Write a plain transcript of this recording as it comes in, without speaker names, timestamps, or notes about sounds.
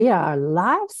We are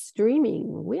live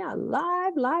streaming. We are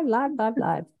live, live, live, live,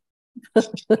 live.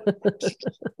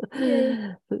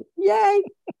 Yay. Yay.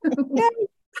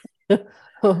 Yay.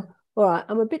 All right.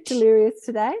 I'm a bit delirious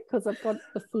today because I've got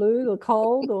the flu, the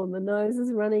cold, or the nose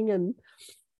is running. And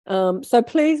so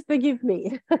please forgive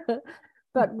me.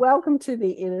 But welcome to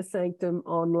the Inner Sanctum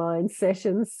online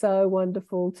session. So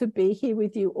wonderful to be here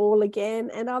with you all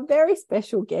again. And our very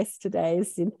special guest today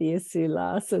is Cynthia Sue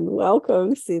Larson.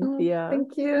 Welcome, Cynthia.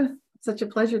 Thank you. Such a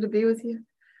pleasure to be with you.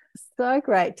 So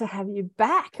great to have you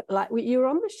back. You were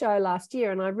on the show last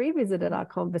year and I revisited our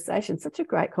conversation, such a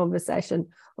great conversation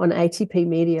on ATP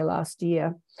Media last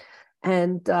year.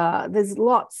 And there's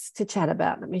lots to chat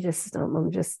about. Let me just,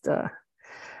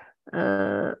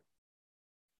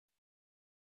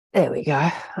 there we go.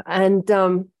 And,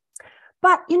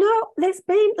 but, you know,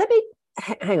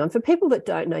 hang on. For people that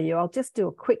don't know you, I'll just do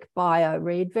a quick bio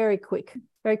read, very quick.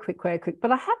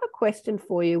 But I have a question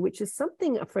for you, which is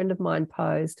something a friend of mine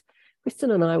posed.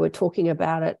 Kristen and I were talking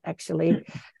about it, actually.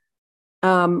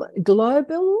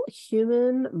 Global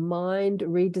Human Mind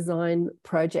Redesign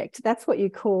Project. That's what you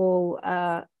call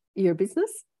your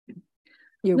business?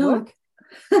 Your work?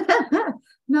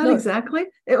 Not exactly.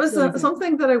 It was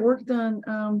something that I worked on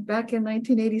back in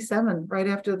 1987, right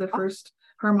after the first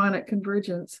harmonic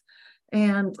convergence.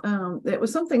 And it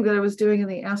was something that I was doing in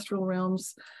the astral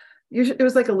realms. It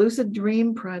was like a lucid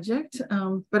dream project,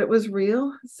 but it was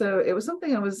real. So it was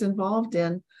something I was involved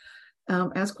in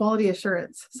as quality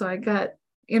assurance. So I got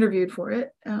interviewed for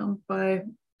it by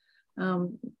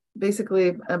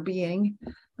basically a being.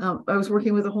 I was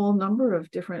working with a whole number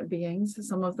of different beings.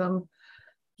 Some of them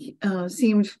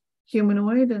seemed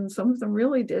humanoid and some of them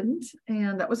really didn't.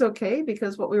 And that was okay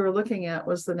because what we were looking at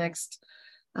was the next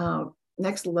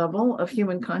level of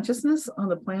human consciousness on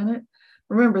the planet.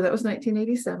 Remember, that was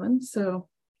 1987. So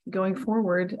going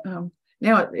forward,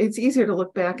 now it's easier to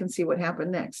look back and see what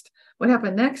happened next. What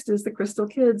happened next is the crystal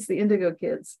kids, the indigo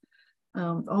kids.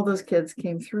 All those kids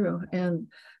came through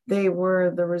and they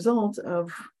were the result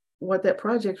of what that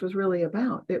project was really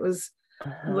about. It was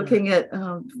looking at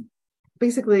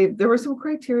basically, there were some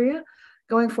criteria.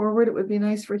 Going forward, it would be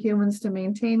nice for humans to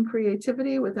maintain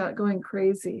creativity without going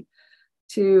crazy,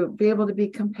 to be able to be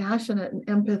compassionate and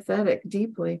empathetic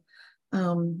deeply,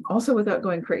 also without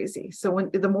going crazy.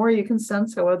 So the more you can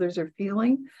sense how others are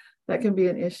feeling, that can be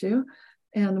an issue.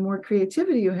 And the more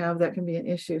creativity you have, that can be an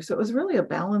issue. So it was really a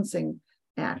balancing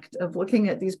act of looking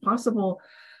at these possible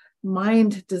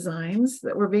mind designs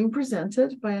that were being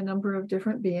presented by a number of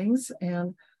different beings.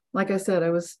 And like I said,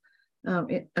 I was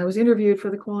interviewed for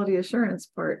the quality assurance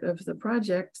part of the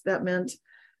project. That meant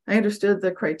I understood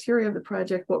the criteria of the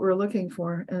project, what we're looking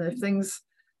for. And if things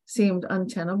seemed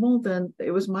untenable, then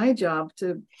it was my job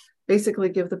to basically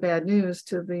give the bad news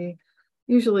to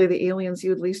usually the aliens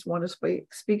you'd least want to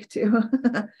speak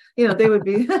to. They would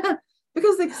be,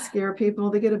 because they scare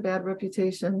people, they get a bad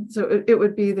reputation. So it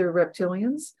would be the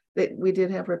reptilians. We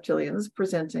did have reptilians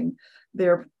presenting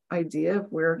their idea of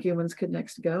where humans could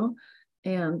next go.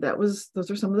 And those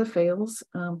are some of the fails.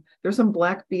 There's some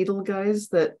black beetle guys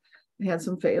that had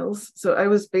some fails. So I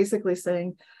was basically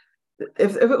saying,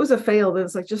 if it was a fail, then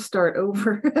it's like, just start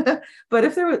over. But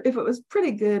if it was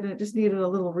pretty good and it just needed a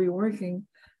little reworking,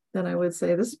 then I would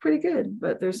say this is pretty good,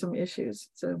 but there's some issues.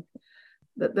 So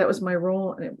that was my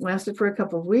role. And it lasted for a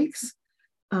couple of weeks.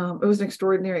 It was an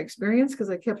extraordinary experience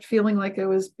because I kept feeling like I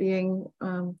was being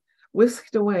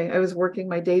whisked away. I was working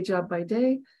my day job by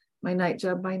day, my night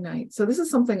job by night. So this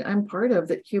is something I'm part of,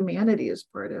 that humanity is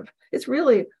part of. It's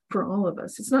really for all of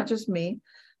us. It's not just me.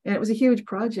 And it was a huge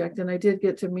project. And I did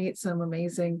get to meet some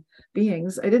amazing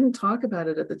beings. I didn't talk about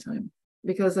it at the time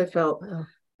because I felt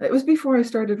it was before I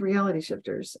started Reality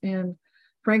Shifters. And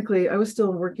frankly, I was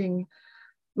still working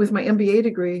with my MBA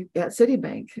degree at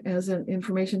Citibank as an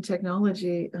information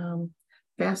technology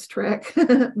fast track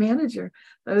manager.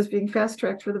 I was being fast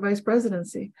tracked for the vice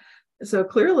presidency. So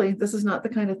clearly, this is not the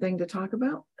kind of thing to talk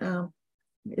about.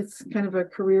 It's kind of a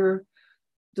career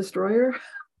destroyer,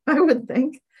 I would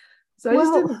think. So I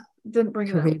just didn't bring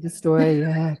it up. Career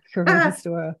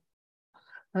destroyer.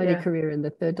 Only career in the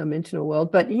third dimensional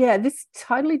world. But yeah, this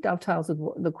totally dovetails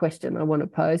with the question I want to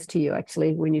pose to you,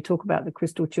 actually, when you talk about the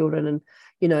crystal children and,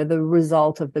 the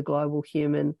result of the Global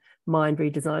Human Mind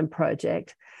Redesign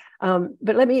Project.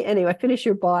 But let me, anyway, finish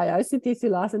your bio. Cynthia Sue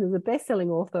Larson is a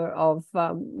best-selling author of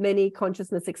many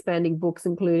consciousness-expanding books,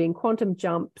 including Quantum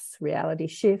Jumps, Reality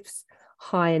Shifts,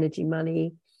 High Energy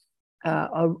Money,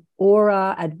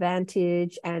 Aura,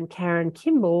 Advantage, and Karen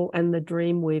Kimball and the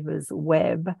Dreamweaver's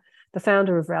Web, the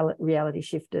founder of Reality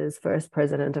Shifters, first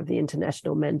president of the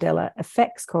International Mandela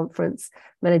Effects Conference,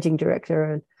 managing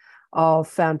director of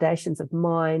Foundations of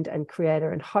Mind and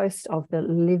creator and host of the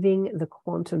Living the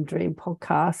Quantum Dream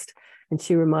podcast. And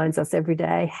she reminds us every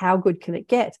day, how good can it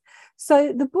get?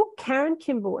 So the book Karen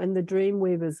Kimball and the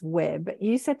Dreamweaver's Web,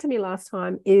 you said to me last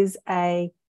time, is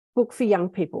a book for young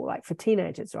people, like for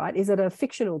teenagers, right? Is it a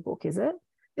fictional book, is it?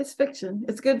 It's fiction.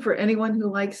 It's good for anyone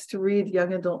who likes to read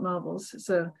young adult novels.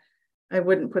 So I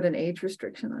wouldn't put an age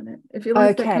restriction on it. If you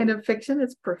like that kind of fiction,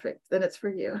 it's perfect. Then it's for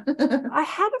you. I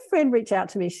had a friend reach out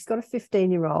to me. She's got a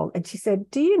 15-year-old, and she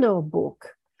said, do you know a book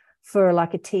for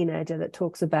like a teenager that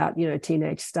talks about, you know,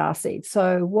 teenage starseed?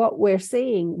 So what we're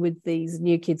seeing with these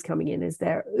new kids coming in is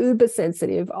they're uber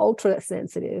sensitive, ultra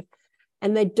sensitive,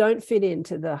 and they don't fit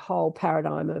into the whole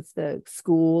paradigm of the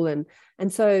school. And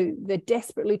so they're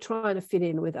desperately trying to fit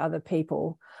in with other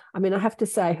people. I mean, I have to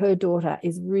say her daughter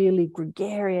is really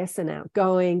gregarious and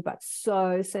outgoing, but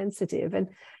so sensitive.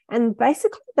 And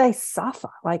basically they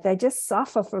suffer, like they just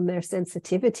suffer from their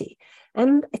sensitivity.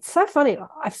 And it's so funny.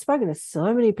 I've spoken to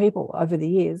so many people over the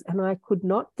years, and I could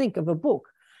not think of a book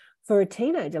for a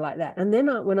teenager like that. And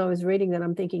then when I was reading that,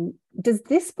 I'm thinking, does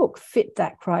this book fit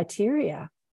that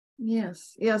criteria?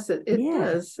 Yes, it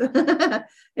does.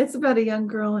 It's about a young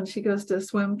girl, and she goes to a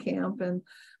swim camp and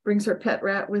brings her pet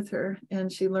rat with her,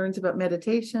 and she learns about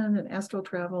meditation and astral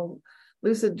travel,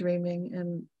 lucid dreaming,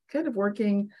 and kind of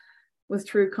working with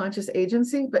true conscious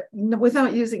agency, but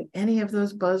without using any of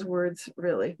those buzzwords,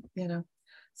 really, you know.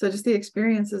 So just the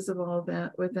experiences of all of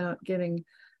that without getting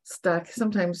stuck.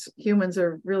 Sometimes humans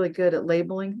are really good at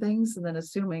labeling things and then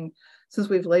assuming, since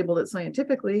we've labeled it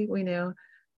scientifically, we know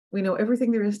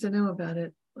everything there is to know about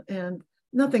it, and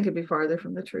nothing could be farther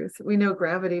from the truth. We know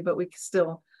gravity, but we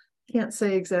still can't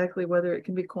say exactly whether it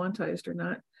can be quantized or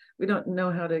not. We don't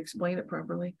know how to explain it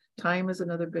properly. Time is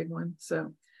another big one.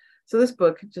 So this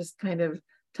book just kind of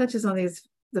touches on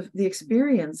the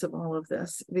experience of all of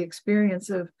this, the experience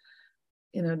of,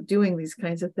 you know, doing these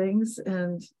kinds of things,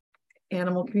 and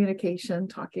animal communication,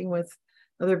 talking with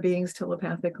other beings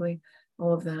telepathically,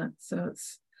 all of that. So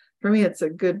for me, it's a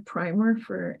good primer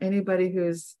for anybody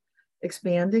who's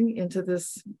expanding into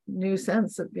this new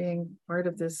sense of being part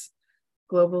of this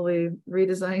globally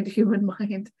redesigned human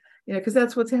mind, you know, because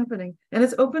that's what's happening. And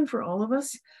it's open for all of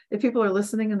us. If people are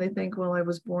listening and they think, well, I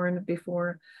was born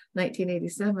before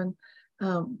 1987,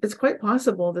 it's quite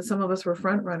possible that some of us were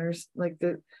front runners.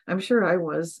 I'm sure I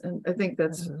was. And I think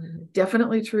that's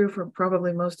definitely true for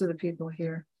probably most of the people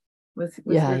here with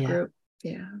your group.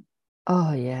 Yeah.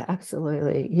 Oh, yeah,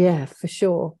 absolutely. Yeah, for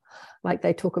sure. Like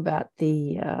they talk about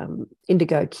the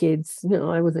indigo kids. You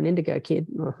know, I was an indigo kid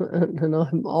and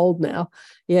I'm old now.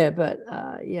 Yeah, but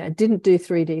didn't do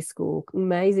 3D school.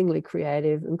 Amazingly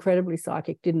creative, incredibly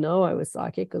psychic. Didn't know I was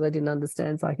psychic because I didn't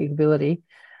understand psychic ability.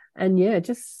 And yeah,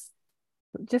 just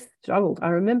struggled. I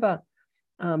remember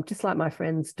just like my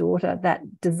friend's daughter,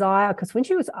 that desire, because when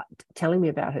she was telling me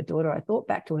about her daughter, I thought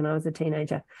back to when I was a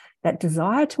teenager, that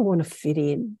desire to want to fit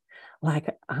in.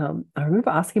 Like, I remember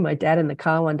asking my dad in the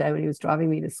car one day when he was driving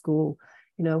me to school,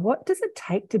 you know, what does it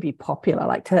take to be popular?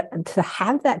 Like to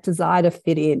have that desire to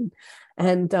fit in.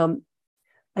 And I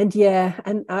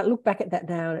look back at that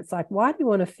now and it's like, why do you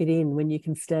want to fit in when you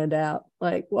can stand out?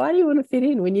 Like, why do you want to fit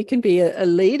in when you can be a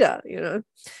leader, you know?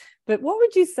 But what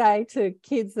would you say to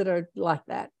kids that are like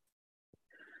that?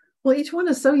 Well, each one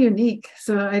is so unique.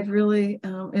 So I'd really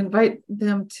invite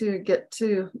them to get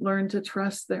to learn to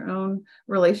trust their own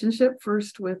relationship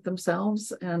first with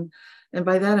themselves. And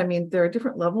by that, I mean, there are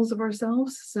different levels of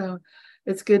ourselves. So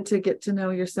it's good to get to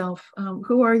know yourself.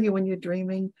 Who are you when you're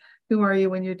dreaming? Who are you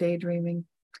when you're daydreaming?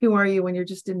 Who are you when you're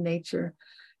just in nature?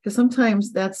 Because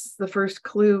sometimes that's the first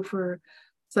clue for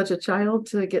such a child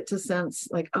to get to sense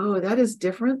like, oh, that is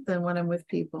different than when I'm with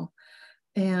people.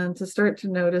 And to start to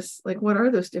notice, like, what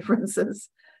are those differences,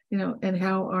 you know, and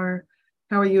how are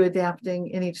you adapting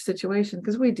in each situation?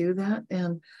 Because we do that,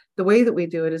 and the way that we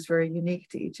do it is very unique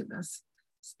to each of us.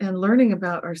 And learning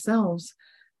about ourselves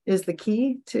is the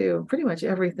key to pretty much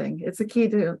everything. It's the key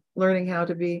to learning how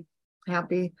to be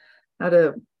happy, how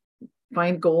to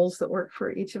find goals that work for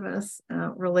each of us,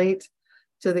 relate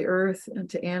to the earth and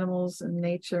to animals and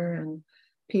nature and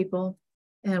people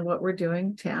and what we're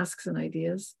doing, tasks and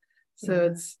ideas.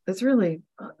 So it's really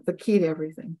the key to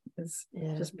everything is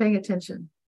just paying attention.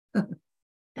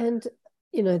 And,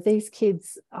 you know, these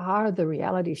kids are the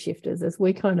reality shifters as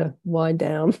we kind of wind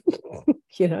down.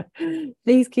 You know,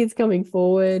 these kids coming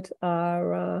forward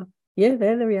are,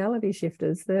 they're the reality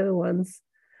shifters. They're the ones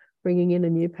bringing in a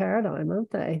new paradigm, aren't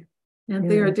they?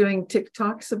 And they are doing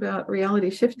TikToks about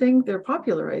reality shifting. They're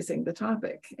popularizing the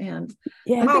topic. And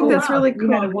I think that's really cool.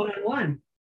 You had a one-on-one.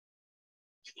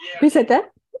 Who said that?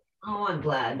 Oh, I'm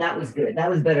glad. That was good.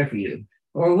 That was better for you.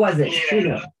 Or was it?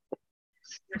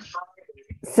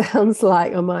 Sounds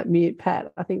like I might mute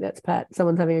Pat. I think that's Pat.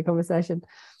 Someone's having a conversation.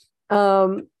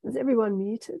 Is everyone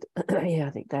muted? Yeah, I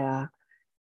think they are.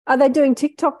 Are they doing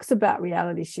TikToks about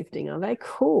reality shifting? Are they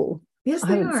cool? Yes, I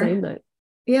they haven't are. seen that.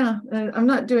 Yeah, I'm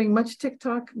not doing much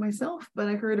TikTok myself, but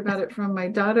I heard about it from my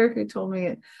daughter who told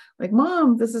me, like,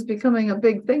 Mom, this is becoming a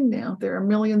big thing now. There are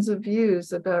millions of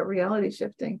views about reality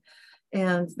shifting,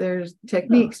 and there's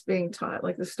techniques being taught,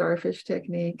 like the starfish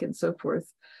technique and so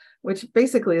forth, which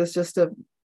basically is just a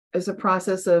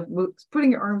process of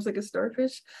putting your arms like a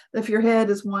starfish. If your head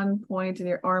is one point and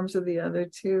your arms are the other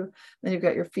two, then you've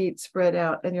got your feet spread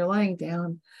out and you're lying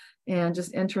down and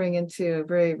just entering into a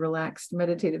very relaxed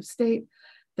meditative state.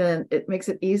 Then it makes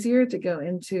it easier to go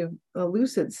into a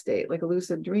lucid state, like a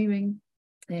lucid dreaming.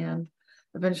 And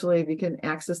eventually we can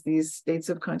access these states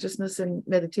of consciousness in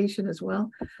meditation as well,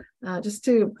 just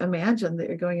to imagine that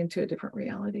you're going into a different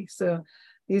reality. So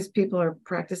these people are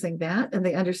practicing that, and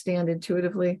they understand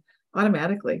intuitively,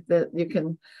 automatically, that you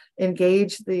can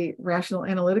engage the rational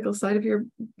analytical side of your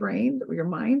brain or your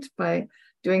mind by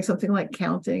doing something like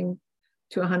counting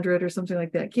to 100 or something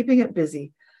like that, keeping it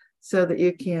busy so that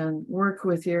you can work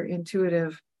with your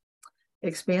intuitive,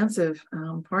 expansive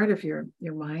part of your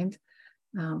mind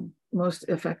most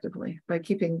effectively by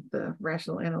keeping the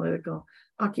rational analytical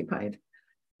occupied.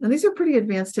 And these are pretty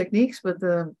advanced techniques, but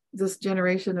this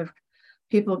generation of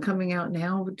people coming out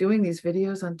now doing these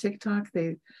videos on TikTok,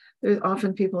 there's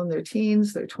often people in their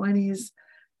teens, their 20s,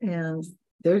 and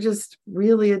they're just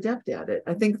really adept at it.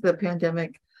 I think the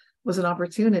pandemic was an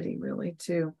opportunity really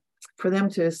for them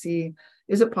to see,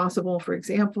 is it possible, for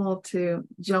example, to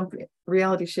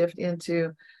reality shift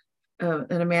into an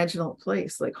imaginal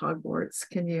place like Hogwarts?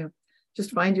 Can you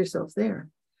just find yourself there?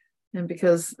 And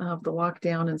because of the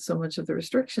lockdown and so much of the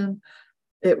restriction,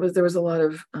 there was a lot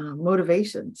of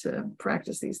motivation to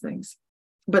practice these things.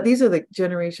 But these are the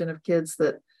generation of kids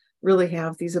that really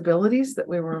have these abilities that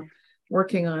we were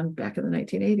working on back in the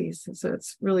 1980s. And so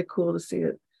it's really cool to see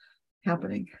it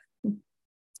happening.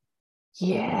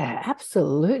 Yeah,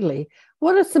 absolutely.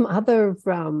 What are some other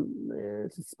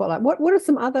spotlight? What are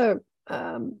some other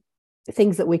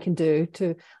things that we can do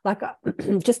to, like,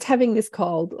 just having this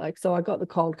cold? Like, so I got the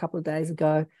cold a couple of days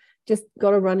ago, just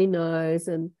got a runny nose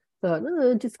and thought,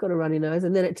 just got a runny nose.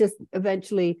 And then it just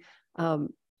eventually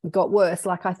got worse.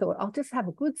 Like I thought, I'll just have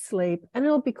a good sleep and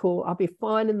it'll be cool. I'll be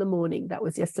fine in the morning. That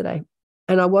was yesterday.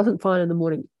 And I wasn't fine in the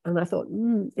morning. And I thought,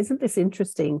 isn't this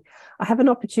interesting? I have an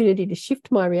opportunity to shift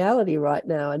my reality right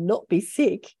now and not be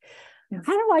sick. Yes.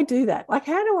 How do I do that? Like,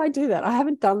 how do I do that? I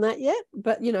haven't done that yet,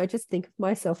 but, just think of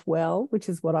myself well, which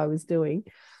is what I was doing.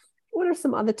 What are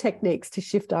some other techniques to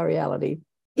shift our reality?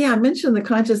 Yeah, I mentioned the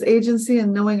conscious agency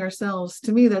and knowing ourselves.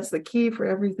 To me, that's the key for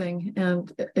everything.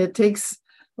 And it takes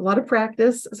a lot of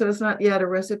practice. So it's not yet a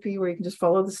recipe where you can just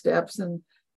follow the steps and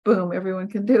boom, everyone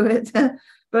can do it.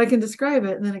 But I can describe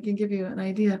it and then it can give you an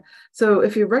idea. So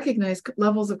if you recognize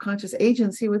levels of conscious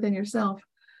agency within yourself,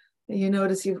 you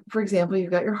notice for example,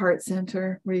 you've got your heart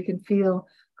center where you can feel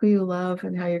who you love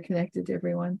and how you're connected to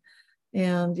everyone.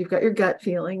 And you've got your gut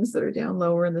feelings that are down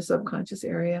lower in the subconscious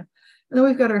area. And then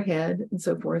we've got our head and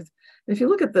so forth. And if you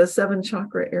look at the 7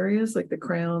 chakra areas, like the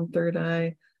crown, third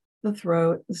eye, the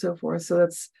throat, and so forth. So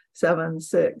that's 7,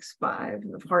 6, 5,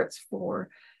 the heart's 4,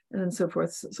 and then so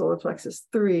forth. Solar plexus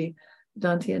 3,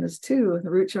 Dantian is 2, the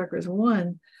root chakra is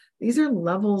 1. These are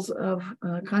levels of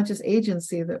conscious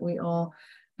agency that we all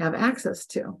have access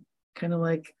to. Kind of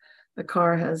like a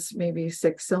car has maybe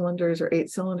 6 cylinders or 8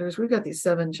 cylinders. We've got these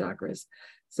 7 chakras.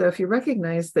 So if you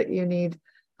recognize that you need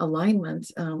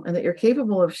alignment and that you're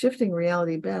capable of shifting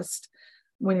reality best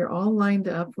when you're all lined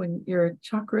up, when your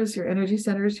chakras, your energy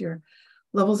centers, your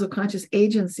levels of conscious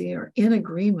agency are in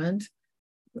agreement,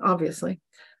 obviously,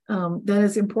 then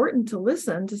it's important to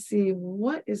listen to see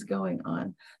what is going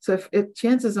on. So if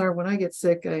chances are when I get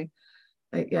sick,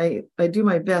 I do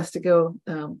my best to go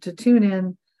to tune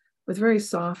in with very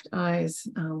soft eyes,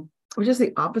 which is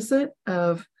the opposite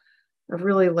of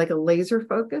really like a laser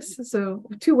focus. So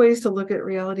 2 ways to look at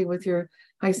reality with your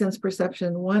high sense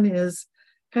perception. One is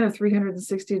kind of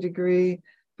 360-degree,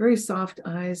 very soft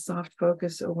eyes, soft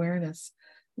focus awareness,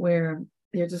 where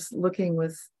you're just looking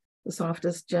with the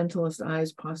softest, gentlest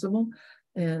eyes possible.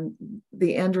 And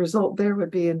the end result there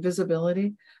would be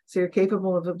invisibility. So you're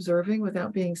capable of observing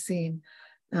without being seen.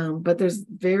 But there's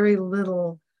very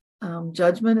little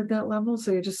judgment at that level.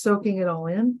 So you're just soaking it all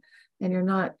in and you're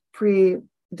not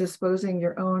predisposing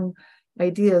your own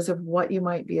ideas of what you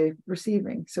might be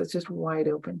receiving. So it's just wide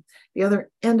open. The other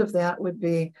end of that would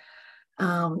be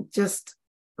just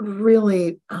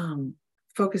really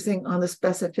focusing on the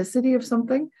specificity of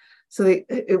something. So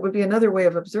it would be another way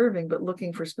of observing, but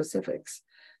looking for specifics.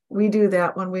 We do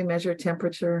that when we measure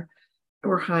temperature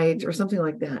or height or something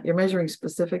like that. You're measuring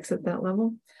specifics at that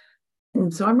level.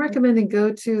 And so I'm recommending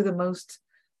go to the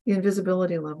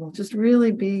invisibility level. Just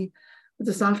really be with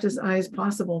the softest eyes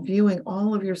possible, viewing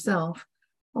all of yourself,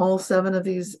 all 7 of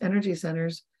these energy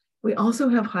centers. We also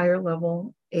have higher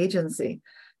level agency.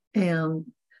 And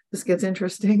this gets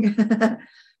interesting.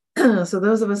 So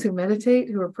those of us who meditate,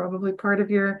 who are probably part of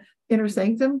your inner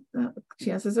sanctum,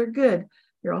 chances are good.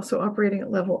 You're also operating at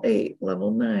level 8,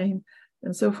 level 9,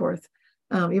 and so forth.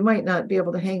 You might not be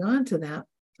able to hang on to that,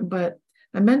 but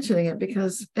I'm mentioning it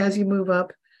because as you move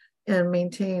up and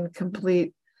maintain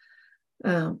complete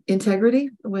integrity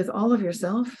with all of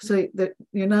yourself, so that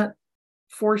you're not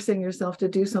forcing yourself to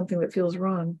do something that feels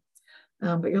wrong,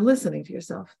 but you're listening to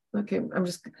yourself. Okay, I'm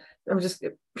just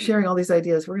sharing all these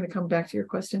ideas. We're going to come back to your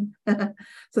question.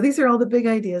 So these are all the big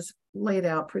ideas laid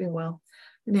out pretty well.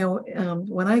 Now,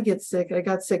 when I get sick, I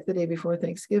got sick the day before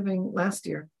Thanksgiving last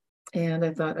year, and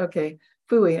I thought, okay,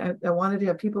 phooey, I wanted to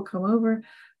have people come over.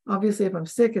 Obviously, if I'm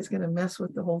sick, it's going to mess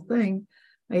with the whole thing.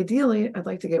 Ideally, I'd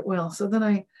like to get well. So then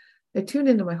I tuned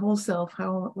into my whole self,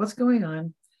 what's going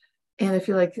on. And I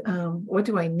feel like, what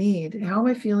do I need? How am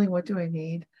I feeling? What do I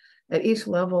need at each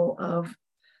level of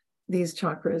these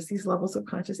chakras, these levels of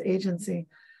conscious agency?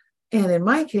 And in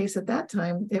my case, at that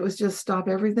time, it was just stop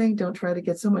everything. Don't try to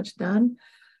get so much done.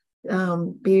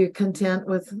 Be content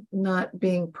with not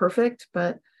being perfect,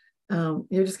 but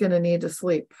you're just going to need to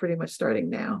sleep pretty much starting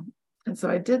now. And so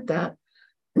I did that.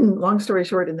 Long story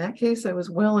short, in that case, I was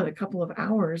well in a couple of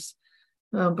hours.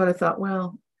 But I thought,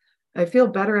 well, I feel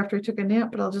better after I took a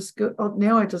nap, but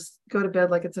now I just go to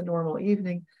bed like it's a normal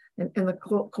evening, and the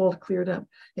cold cleared up.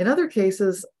 In other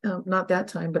cases, not that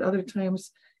time, but other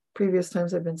times, previous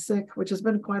times I've been sick, which has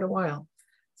been quite a while.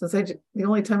 The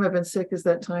only time I've been sick is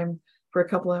that time for a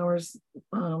couple hours,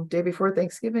 day before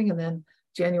Thanksgiving, and then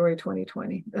January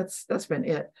 2020. That's been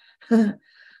it.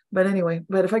 But anyway,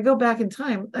 but if I go back in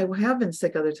time, I have been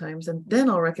sick other times, and then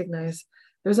I'll recognize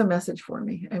there's a message for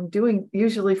me.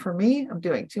 Usually for me, I'm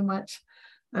doing too much.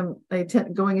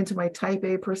 Going into my type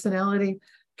A personality,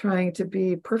 trying to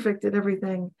be perfect at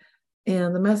everything.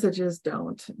 And the message is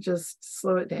don't, just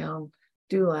slow it down,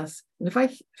 do less. And if I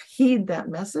heed that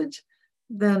message,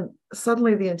 then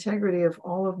suddenly the integrity of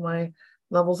all of my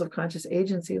levels of conscious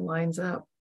agency lines up.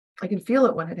 I can feel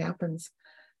it when it happens.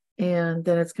 And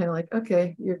then it's kind of like,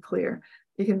 okay, you're clear.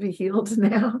 You can be healed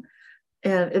now.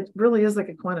 And it really is like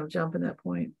a quantum jump in that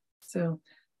point. So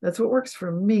that's what works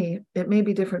for me. It may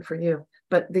be different for you.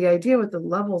 But the idea with the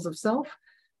levels of self,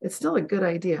 it's still a good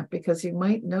idea, because you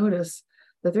might notice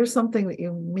that there's something that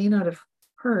you may not have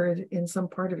heard in some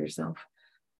part of yourself.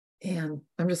 And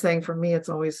I'm just saying, for me, it's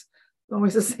always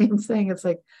the same thing. It's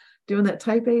like doing that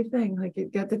type A thing. Like you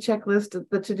got the checklist,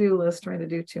 the to-do list, trying to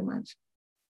do too much.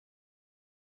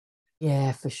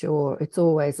 Yeah, for sure. It's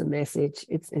always a message.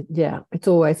 It's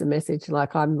always a message.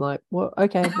 Like I'm like, well,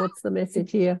 okay, what's the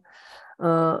message here?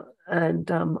 And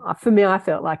for me, I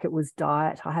felt like it was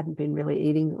diet. I hadn't been really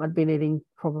eating. I'd been eating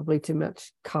probably too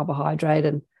much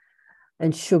carbohydrate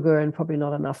and sugar, and probably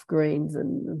not enough greens,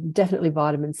 and definitely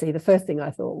vitamin C. The first thing I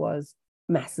thought was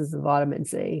masses of vitamin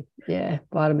C. Yeah,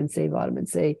 vitamin C.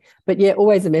 But yeah,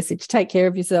 always a message. Take care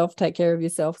of yourself.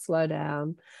 Slow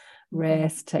down.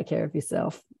 Rest, take care of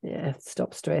yourself. Yeah,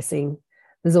 stop stressing.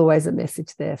 There's always a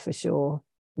message there for sure.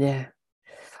 Yeah.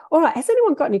 All right. Has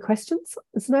anyone got any questions?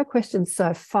 There's no questions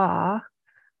so far.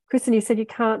 Kristen, you said you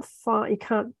can't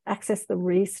access the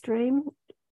Restream.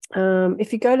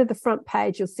 If you go to the front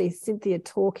page, you'll see Cynthia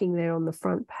talking there on the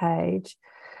front page.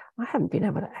 I haven't been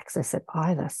able to access it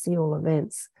either. See all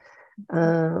events.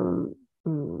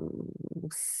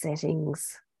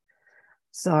 Settings.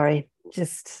 Sorry,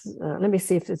 just let me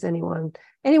see if there's anyone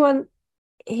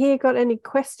here got any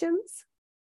questions?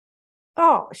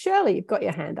 Oh, Shirley, you've got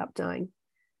your hand up, darling. Do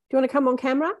you want to come on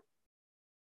camera?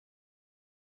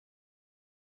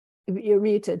 You're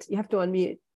muted. You have to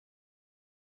unmute.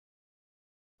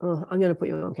 Oh, I'm going to put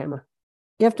you on camera.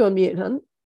 You have to unmute, hun.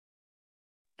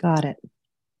 Got it.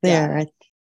 There.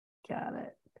 Got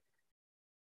it.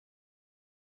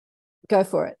 Go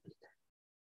for it.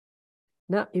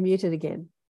 No, you're muted again.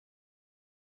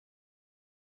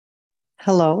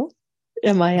 Hello.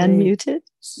 Am I unmuted?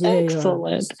 Yeah,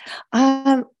 excellent.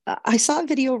 I saw a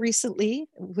video recently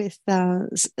with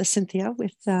Cynthia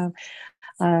with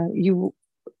you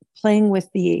playing with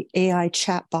the AI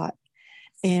chatbot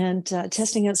and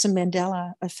testing out some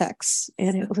Mandela effects,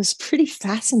 and it was pretty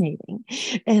fascinating.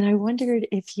 And I wondered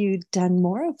if you'd done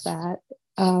more of that,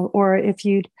 or if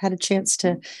you'd had a chance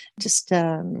to just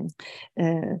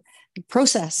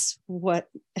process what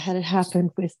had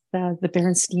happened with the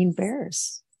Berenstain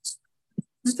Bears.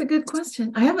 That's a good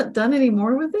question. I haven't done any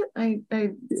more with it.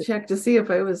 I checked to see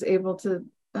if I was able to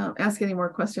ask any more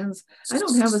questions. I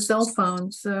don't have a cell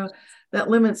phone, so that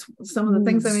limits some of the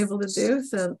things I'm able to do.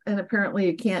 So, and apparently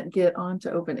you can't get onto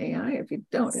OpenAI if you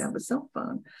don't have a cell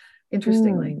phone,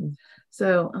 interestingly.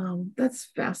 So that's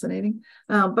fascinating.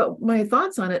 But my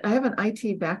thoughts on it, I have an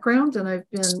IT background, and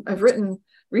I've written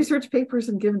research papers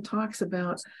and given talks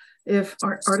about if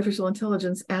artificial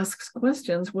intelligence asks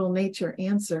questions, will nature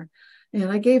answer? And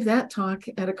I gave that talk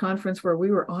at a conference where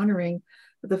we were honoring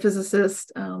the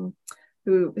physicist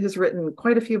who has written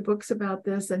quite a few books about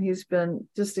this, and he's been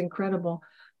just incredible,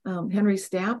 Henry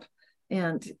Stapp.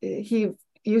 And he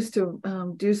used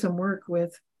to do some work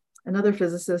with another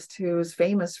physicist who is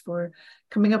famous for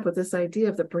coming up with this idea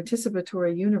of the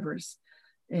participatory universe.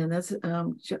 And that's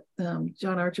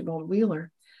John Archibald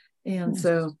Wheeler. And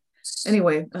so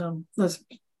anyway, let's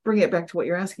bring it back to what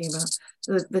you're asking about.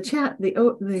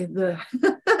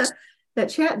 That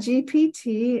Chat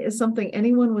GPT is something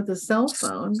anyone with a cell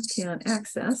phone can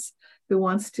access who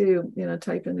wants to,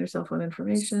 type in their cell phone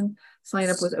information, sign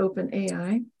up with OpenAI,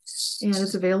 and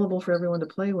it's available for everyone to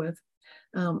play with.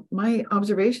 My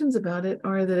observations about it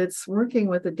are that it's working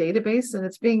with a database, and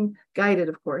it's being guided,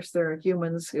 of course. There are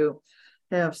humans who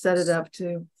have set it up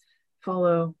to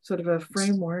follow sort of a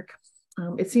framework.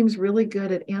 It seems really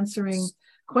good at answering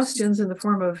questions in the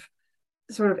form of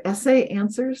sort of essay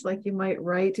answers like you might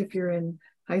write if you're in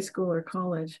high school or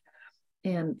college.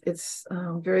 And it's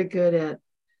very good at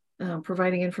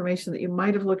providing information that you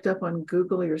might have looked up on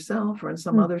Google yourself or in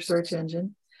some other search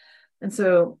engine. And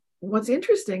so what's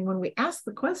interesting, when we ask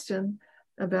the question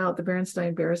about the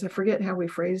Berenstain Bears, I forget how we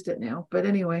phrased it now, but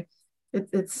anyway,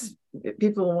 it's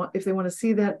people if they want to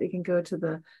see that, they can go to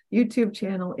the YouTube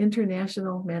channel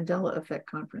International Mandela Effect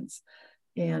Conference.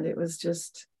 And it was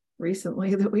just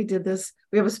recently that we did this.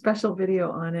 We have a special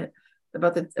video on it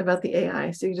about the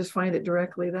AI, so you can just find it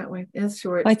directly that way. It's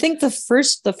short. I think the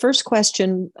first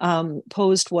question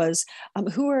posed was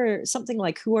who are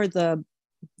the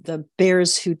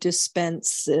bears who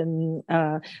dispense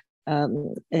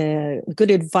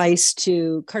good advice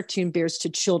to cartoon bears to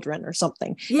children or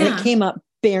something. Yeah. And it came up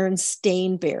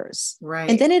Berenstain Bears. Right.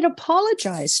 And then it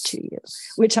apologized to you,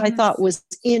 which I thought was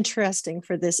interesting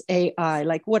for this AI.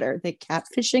 Like, what are they,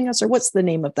 catfishing us, or what's the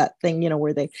name of that thing,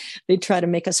 where they try to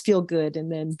make us feel good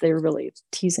and then they're really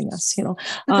teasing us,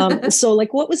 So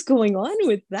like, what was going on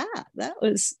with that? That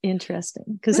was interesting,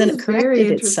 because then it corrected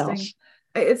itself.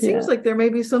 It seems like there may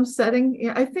be some setting.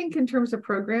 Yeah, I think in terms of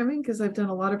programming, because I've done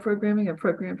a lot of programming. I've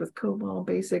programmed with COBOL,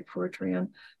 BASIC, Fortran, a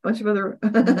bunch of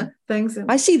other things. And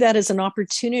I see that as an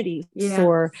opportunity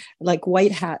for like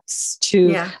white hats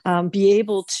to be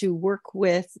able to work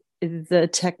with the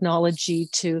technology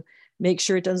to make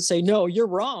sure it doesn't say, no, you're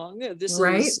wrong. This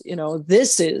is,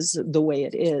 this is the way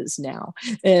it is now.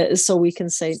 So we can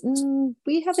say,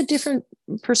 we have a different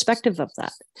perspective of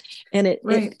that. And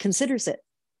it considers it.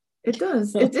 It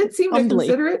does. It did seem to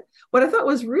consider it. What I thought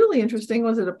was really interesting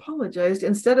was it apologized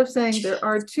instead of saying there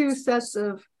are two sets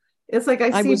of. It's like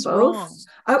I see both.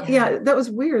 Yeah, that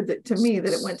was weird to me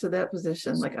that it went to that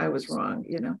position. Like I was wrong.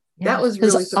 That was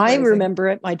really surprising. I remember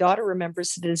it. My daughter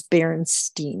remembers it as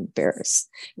Berenstain Bears.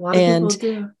 A lot of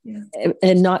people do.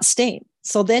 And not Stain.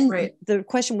 So then the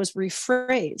question was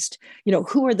rephrased.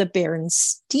 Who are the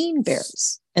Berenstain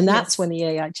Bears? And that's when the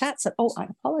AI chat said, "Oh, I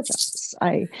apologize.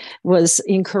 I was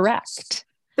incorrect."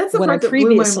 That's the when part I that blew my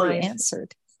previously mind.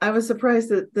 answered. I was surprised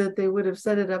that they would have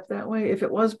set it up that way. If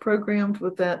it was programmed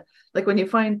with that, like when you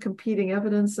find competing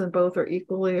evidence and both are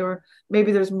equally, or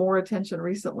maybe there's more attention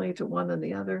recently to one than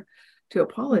the other, to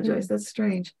apologize. That's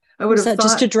strange. I would have thought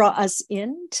just to draw us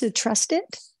in to trust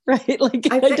it. Right. Like,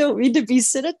 I don't mean to be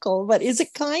cynical, but is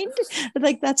it kind?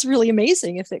 Like, that's really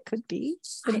amazing if it could be.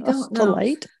 I don't know.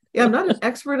 Polite. Yeah, I'm not an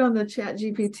expert on the Chat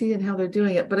GPT and how they're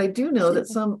doing it, but I do know that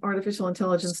some artificial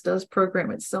intelligence does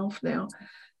program itself now.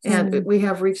 And we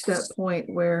have reached that point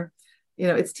where,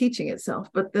 it's teaching itself.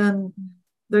 But then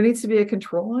there needs to be a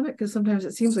control on it, because sometimes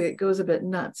it seems like it goes a bit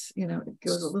nuts. It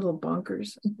goes a little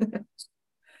bonkers.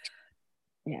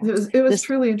 It was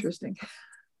truly interesting.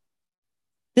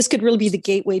 This could really be the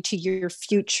gateway to your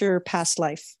future past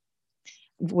life,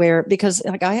 because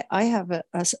like I have a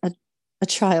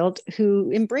child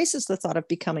who embraces the thought of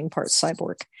becoming part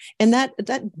cyborg, and that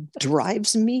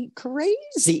drives me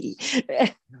crazy.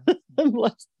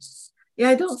 Yeah,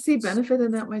 I don't see benefit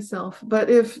in that myself, but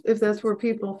if that's where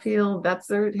people feel that's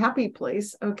their happy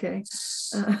place, okay.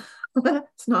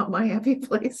 It's not my happy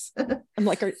place. I'm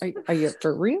like, are you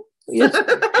for real?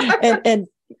 and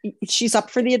she's up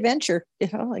for the adventure,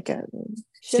 like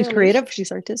she's Shirley, creative,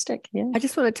 she's artistic. Yeah. I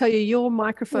just want to tell you, your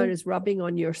microphone is rubbing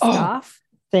on your Oh, scarf.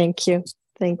 thank you.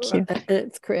 Thank you. And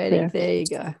it's creating, there you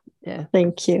go. Yeah.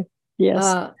 Thank you.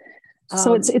 Yes.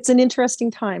 So it's an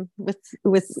interesting time with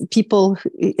people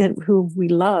who we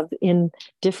love in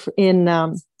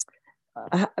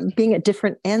being at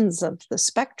different ends of the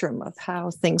spectrum of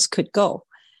how things could go,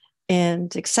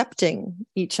 and accepting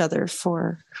each other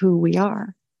for who we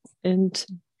are and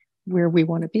where we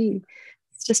want to be.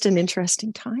 It's just an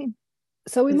interesting time.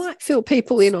 So we might fill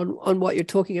people in on what you're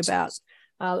talking about.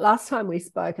 Last time we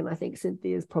spoke, and I think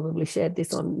Cynthia's probably shared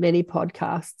this on many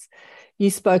podcasts, you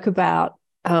spoke about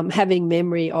having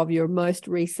memory of your most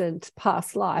recent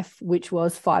past life, which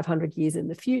was 500 years in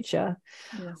the future,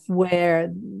 Yes.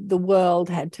 where the world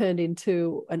had turned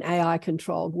into an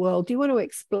AI-controlled world. Do you want to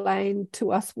explain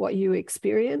to us what you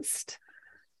experienced?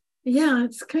 Yeah,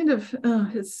 it's kind of,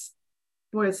 it's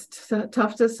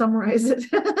tough to summarize it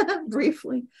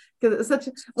briefly, because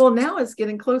it's now it's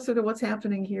getting closer to what's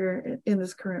happening here in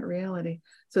this current reality.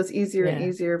 So it's easier and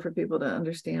easier for people to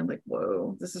understand, like,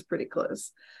 whoa, this is pretty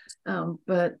close.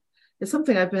 But it's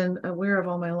something I've been aware of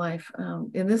all my life.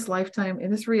 In this lifetime,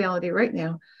 in this reality right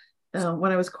now,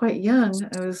 when I was quite young,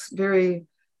 I was very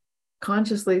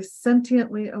consciously,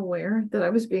 sentiently aware that I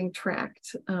was being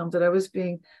tracked, that I was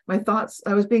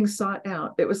being sought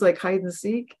out. It was like hide and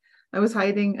seek. I was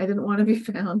hiding. I didn't want to be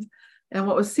found. And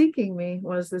what was seeking me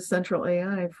was this central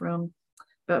AI from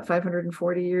about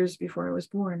 540 years before I was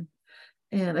born.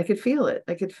 And I could feel it.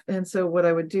 And so what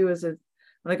I would do is when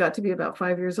I got to be about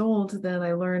 5 years old, then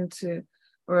I learned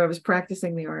I was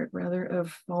practicing the art rather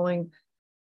of falling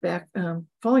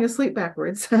asleep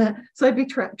backwards. So I'd be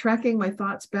tracking my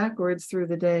thoughts backwards through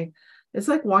the day. It's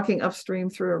like walking upstream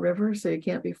through a river, so you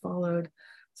can't be followed.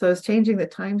 So I was changing the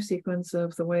time sequence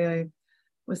of the way I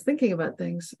was thinking about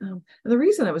things. And the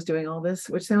reason I was doing all this,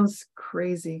 which sounds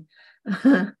crazy,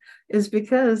 is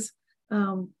because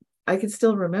I could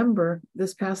still remember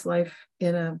this past life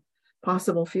in a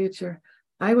possible future.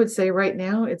 I would say right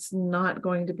now, it's not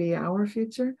going to be our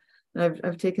future.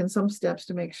 I've taken some steps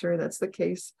to make sure that's the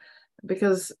case,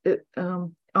 because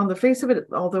on the face of it,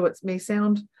 although it may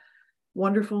sound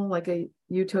wonderful, like a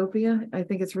utopia, I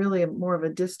think it's really more of a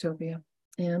dystopia.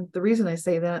 And the reason I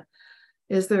say that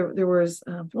is there was,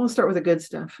 we'll start with the good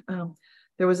stuff.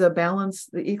 There was a balance.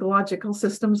 The ecological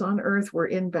systems on Earth were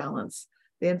in balance.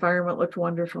 The environment looked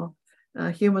wonderful.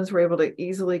 Humans were able to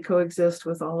easily coexist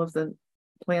with all of the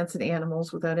plants and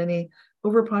animals without any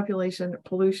overpopulation,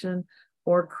 pollution,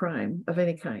 or crime of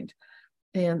any kind.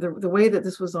 And the way that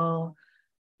this was all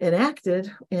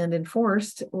enacted and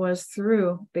enforced was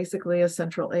through basically a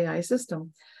central AI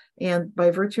system. And by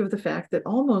virtue of the fact that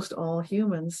almost all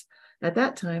humans at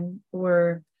that time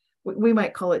were, we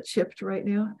might call it chipped right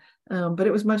now, but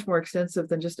it was much more extensive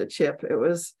than just a chip.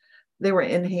 They were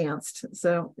enhanced.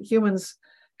 So humans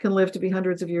can live to be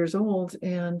hundreds of years old,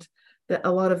 and that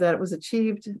a lot of that was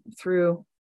achieved through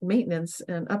maintenance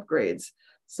and upgrades.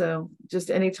 So just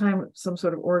anytime some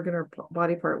sort of organ or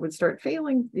body part would start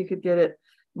failing, you could get it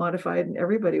modified, and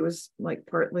everybody was like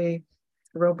partly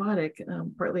robotic,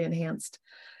 partly enhanced.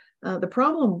 The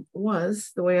problem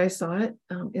was, the way I saw it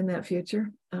in that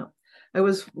future, I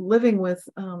was living with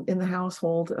in the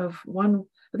household of one,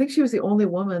 I think she was the only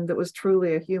woman that was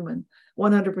truly a human,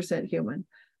 100% human,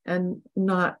 and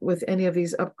not with any of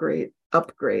these upgrades.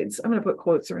 I'm going to put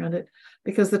quotes around it,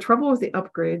 because the trouble with the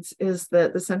upgrades is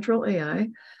that the central AI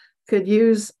could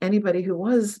use anybody who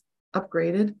was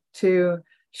upgraded to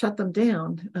shut them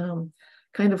down,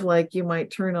 kind of like you might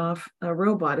turn off a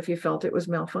robot if you felt it was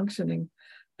malfunctioning.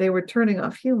 They were turning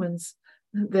off humans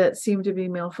that seemed to be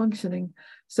malfunctioning.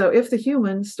 So if the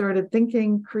human started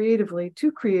thinking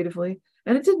too creatively,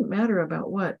 and it didn't matter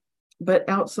about what, but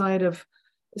outside of,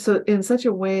 so in such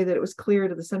a way that it was clear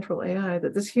to the central AI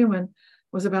that this human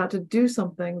was about to do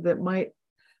something that might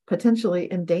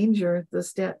potentially endanger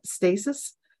the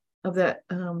stasis of that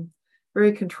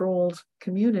very controlled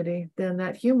community, then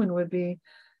that human would be,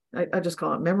 I just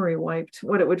call it memory wiped.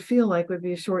 What it would feel like would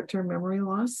be a short-term memory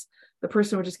loss. The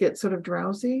person would just get sort of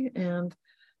drowsy and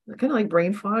kind of like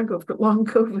brain fog of long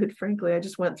COVID, frankly. I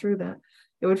just went through that.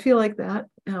 It would feel like that,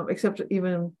 except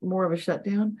even more of a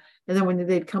shutdown. And then when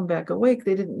they'd come back awake,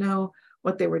 they didn't know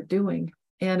what they were doing.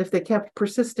 And if they kept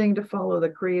persisting to follow the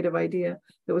creative idea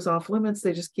that was off limits,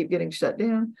 they just keep getting shut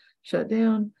down,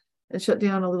 and shut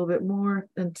down a little bit more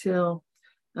until,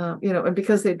 and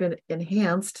because they'd been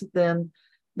enhanced, then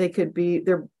they could be,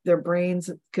 their brains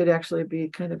could actually be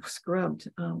kind of scrubbed.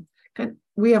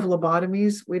 We have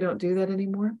lobotomies. We don't do that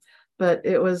anymore, but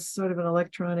it was sort of an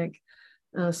electronic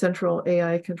central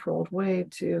AI controlled way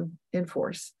to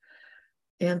enforce.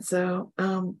 And so,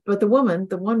 but the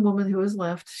one woman who was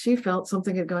left, she felt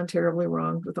something had gone terribly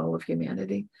wrong with all of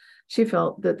humanity. She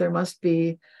felt that there must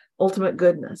be ultimate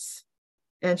goodness.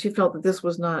 And she felt that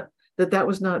that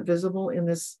was not visible in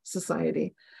this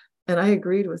society. And I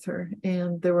agreed with her.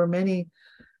 And there were many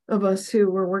of us who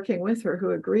were working with her who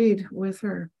agreed with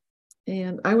her.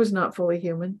 And I was not fully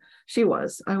human. She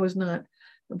was. I was not.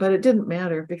 But it didn't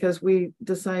matter because we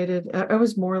decided, I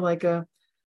was more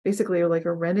basically like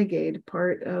a renegade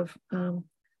part of, I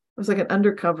was like an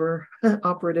undercover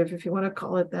operative, if you want to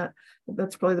call it that.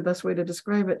 That's probably the best way to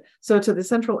describe it. So to the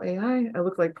central AI, I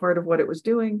looked like part of what it was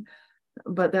doing,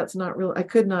 but that's not real. I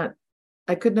could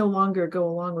no longer go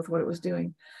along with what it was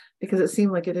doing because it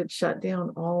seemed like it had shut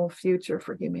down all future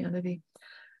for humanity.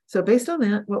 So based on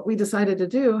that, what we decided to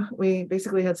do, we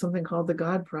basically had something called the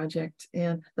God Project,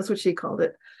 and that's what she called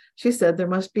it. She said there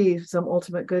must be some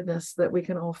ultimate goodness that we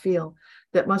can all feel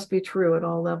that must be true at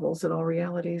all levels, at all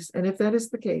realities. And if that is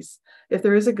the case, if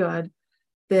there is a God,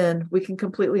 then we can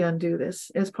completely undo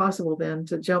this. It's possible then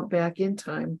to jump back in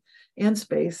time and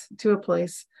space to a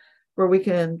place where we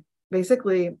can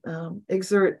basically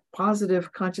exert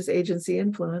positive conscious agency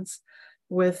influence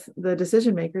with the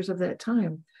decision makers of that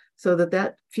time, so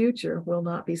that future will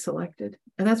not be selected.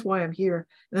 And that's why I'm here.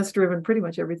 And that's driven pretty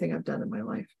much everything I've done in my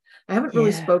life. I haven't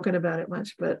really spoken about it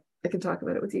much, but I can talk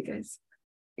about it with you guys.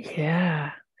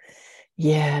 Yeah.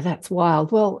 Yeah, that's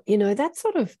wild. Well, that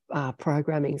sort of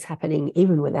programming is happening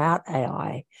even without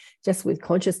AI, just with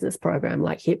consciousness program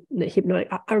like hypnotic.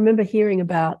 I remember hearing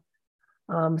about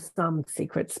some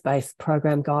secret space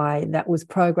program guy that was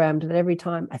programmed that every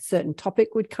time a certain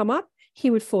topic would come up,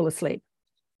 he would fall asleep.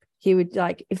 He would,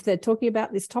 like, if they're talking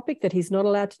about this topic that he's not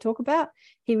allowed to talk about,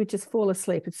 he would just fall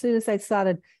asleep. As soon as they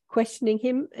started questioning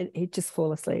him, he'd just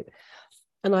fall asleep.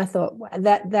 And I thought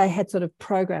that they had sort of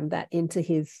programmed that into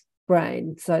his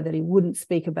brain so that he wouldn't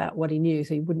speak about what he knew,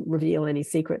 so he wouldn't reveal any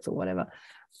secrets or whatever.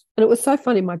 And it was so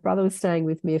funny. My brother was staying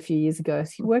with me a few years ago.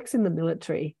 He works in the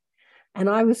military, and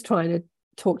I was trying to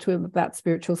talk to him about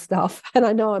spiritual stuff. And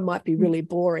I know I might be really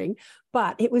boring,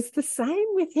 but it was the same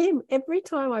with him. Every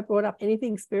time I brought up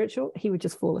anything spiritual, he would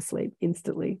just fall asleep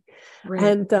instantly. Right.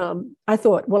 And I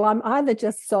thought, well, I'm either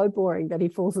just so boring that he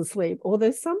falls asleep, or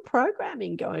there's some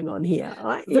programming going on here.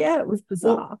 It was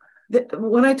bizarre.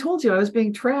 When I told you I was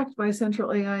being tracked by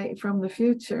central AI from the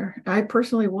future, I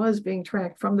personally was being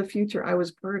tracked from the future I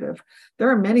was part of. There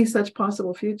are many such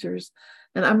possible futures,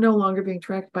 and I'm no longer being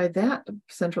tracked by that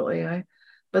central AI.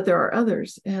 But there are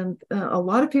others. And a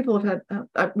lot of people have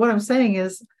had, what I'm saying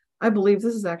is, I believe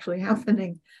this is actually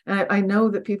happening. And I know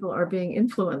that people are being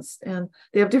influenced and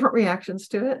they have different reactions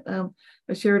to it.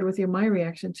 I shared with you my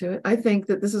reaction to it. I think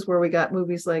that this is where we got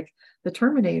movies like The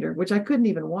Terminator, which I couldn't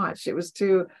even watch. I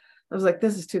was like,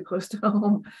 this is too close to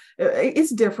home.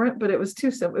 It's different, but it was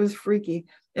too simple. It was freaky.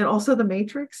 And also The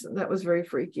Matrix, that was very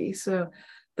freaky. So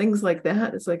things like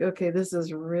that, it's like, okay, this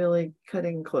is really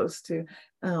cutting close to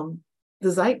the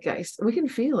zeitgeist. We can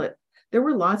feel it. There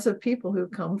were lots of people who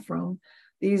come from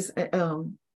these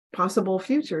possible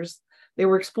futures. They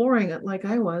were exploring it like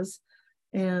I was.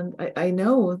 And I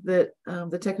know that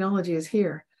the technology is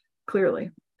here,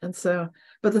 clearly. And so,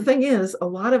 but the thing is, a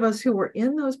lot of us who were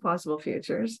in those possible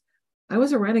futures, I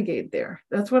was a renegade there.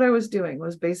 That's what I was doing,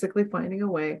 was basically finding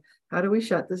a way. How do we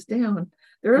shut this down?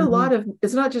 There are a lot of,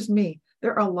 it's not just me.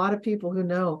 There are a lot of people who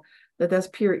know that that's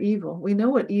pure evil. We know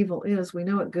what evil is. We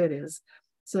know what good is.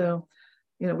 So,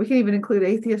 we can even include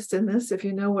atheists in this if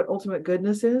you know what ultimate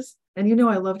goodness is. And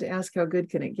I love to ask, how good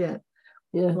can it get?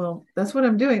 Yeah. Well, that's what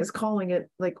I'm doing, is calling it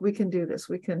like, we can do this.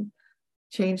 We can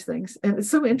change things. And it's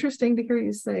so interesting to hear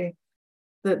you say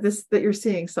that you're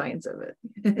seeing signs of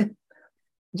it.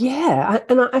 Yeah.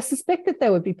 And I suspect that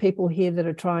there would be people here that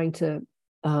are trying to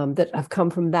that have come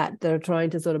from that are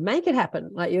trying to sort of make it happen.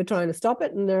 Like, you're trying to stop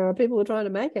it, and there are people who are trying to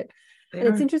make it. And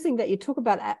it's interesting that you talk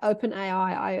about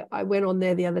OpenAI. I went on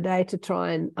there the other day to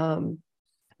try and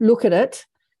look at it,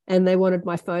 and they wanted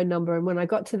my phone number. And when I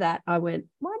got to that, I went,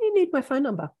 why do you need my phone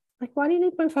number? Like, why do you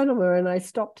need my phone number? And I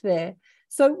stopped there.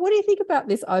 So what do you think about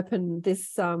this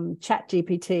Chat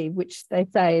GPT, which they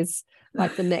say is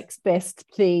like the next best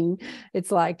thing?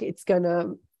 It's like, it's going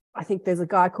to, I think there's a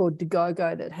guy called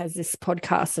DeGogo that has this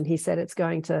podcast, and he said it's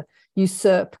going to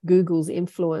usurp Google's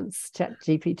influence, Chat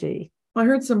GPT. I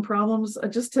heard some problems.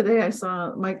 Just today I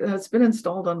saw it's been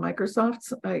installed on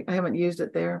Microsoft. I haven't used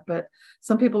it there, but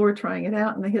some people were trying it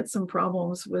out and they hit some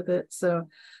problems with it. So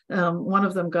one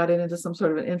of them got into some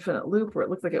sort of an infinite loop where it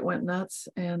looked like it went nuts.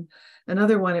 And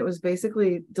another one, it was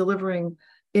basically delivering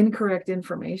incorrect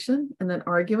information and then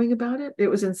arguing about it. It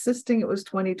was insisting it was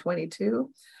 2022.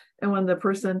 And when the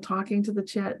person talking to the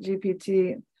Chat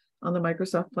GPT on the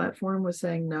Microsoft platform was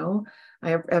saying, no, I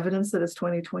have evidence that it's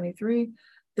 2023,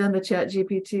 then the Chat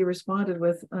GPT responded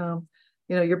with,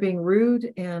 you're being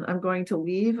rude and I'm going to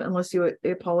leave unless you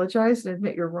apologize and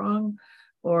admit you're wrong.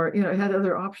 Or, it had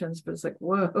other options, but it's like,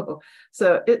 whoa.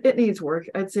 So it needs work.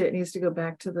 I'd say it needs to go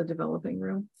back to the developing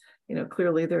room.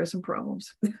 Clearly there are some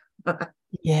problems.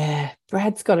 Yeah,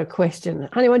 Brad's got a question.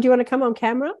 Honeyone, do you want to come on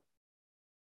camera?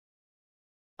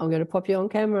 I'm going to pop you on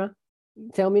camera.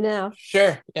 Tell me now.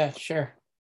 Sure. Yeah, sure.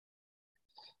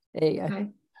 There you go.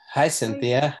 Hi,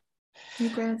 Cynthia. Hey,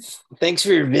 Brad. Thanks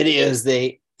for your videos.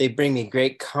 They bring me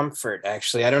great comfort,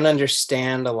 actually. I don't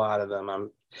understand a lot of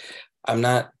them.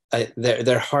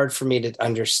 They're hard for me to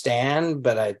understand,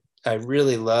 but I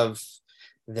really love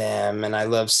them, and I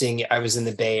love seeing. I was in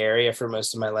the Bay Area for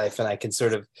most of my life, and I can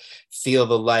sort of feel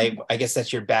the light. I guess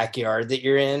that's your backyard that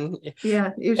you're in.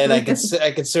 Yeah, usually. And I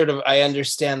could sort of, I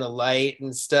understand the light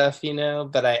and stuff,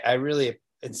 but I really,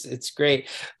 it's great.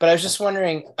 But I was just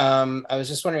wondering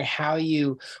how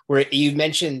you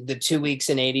mentioned the 2 weeks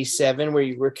in 87 where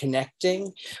you were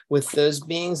connecting with those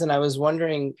beings, and I was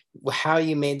wondering how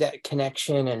you made that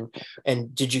connection,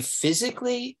 and did you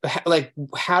physically, like,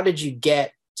 how did you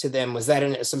get to them? Was that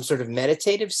in some sort of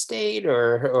meditative state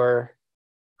or?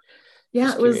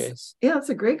 Yeah, it was. Yeah, it's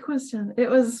a great question. It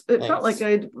felt like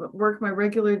I'd work my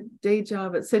regular day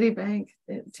job at Citibank,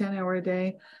 10-hour a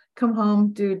day, come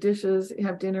home, do dishes,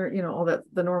 have dinner, all that,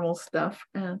 the normal stuff.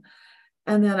 And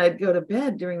then I'd go to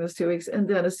bed during those 2 weeks. And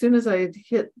then as soon as I'd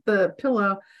hit the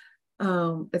pillow,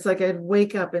 it's like I'd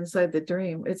wake up inside the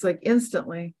dream. It's like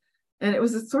instantly. And it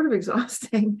was sort of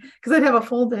exhausting because I'd have a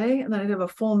full day and then I'd have a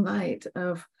full night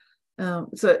of,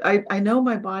 so I know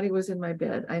my body was in my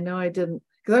bed. I know I didn't,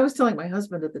 because I was telling my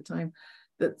husband at the time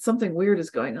that something weird is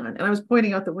going on. And I was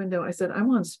pointing out the window. I said, I'm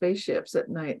on spaceships at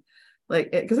night.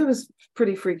 Like, because I was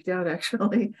pretty freaked out,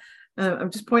 actually.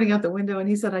 I'm just pointing out the window. And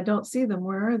he said, I don't see them.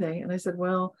 Where are they? And I said,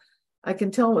 well, I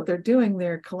can tell what they're doing.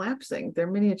 They're collapsing.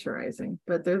 They're miniaturizing,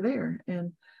 but they're there.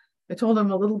 And I told him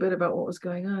a little bit about what was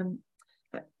going on.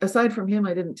 Aside from him,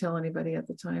 I didn't tell anybody at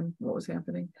the time what was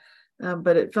happening.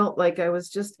 But it felt like I was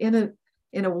just in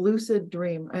a lucid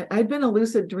dream. I'd been a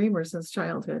lucid dreamer since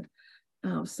childhood.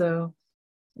 So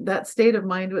that state of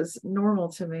mind was normal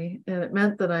to me. And it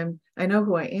meant that I know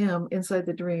who I am inside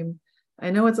the dream. I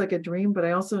know it's like a dream, but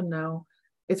I also know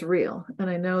it's real. And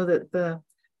I know that the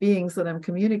beings that I'm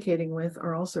communicating with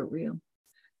are also real.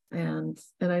 And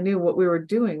I knew what we were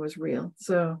doing was real.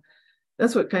 So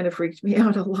that's what kind of freaked me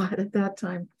out a lot at that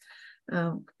time.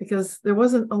 Because there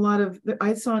wasn't a lot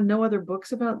I saw no other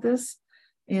books about this.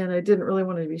 And I didn't really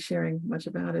want to be sharing much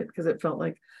about it because it felt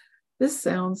like this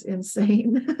sounds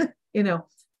insane.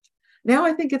 Now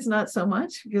I think it's not so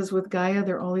much, because with Gaia,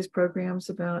 there are all these programs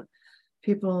about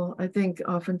people, I think,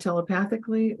 often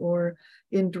telepathically or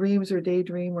in dreams or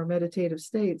daydream or meditative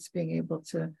states being able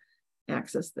to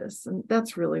access this. And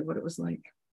that's really what it was like.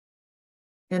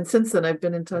 And since then, I've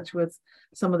been in touch with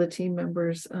some of the team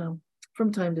members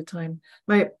from time to time.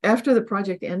 After the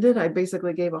project ended, I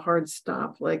basically gave a hard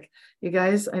stop. Like, you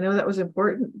guys, I know that was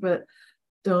important, but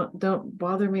don't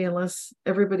bother me unless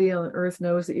everybody on earth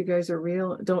knows that you guys are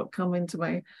real. Don't come into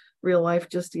my real life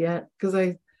just yet, because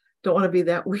I don't want to be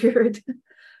that weird.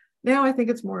 Now I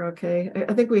think it's more okay.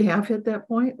 I think we have hit that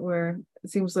point where it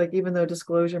seems like even though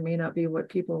disclosure may not be what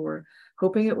people were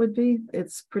hoping it would be,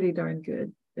 it's pretty darn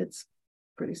good. It's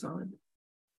pretty solid.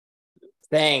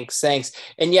 Thanks.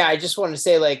 And yeah, I just want to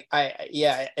say, like,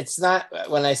 it's not,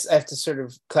 when I have to sort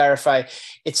of clarify,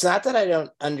 it's not that I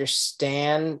don't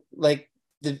understand, like,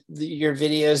 your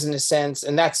videos in a sense,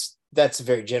 and that's a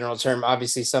very general term.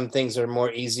 Obviously, some things are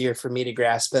more easier for me to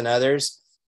grasp than others.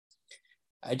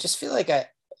 I just feel like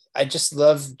I just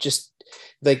love, just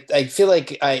like, I feel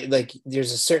like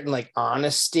there's a certain, like,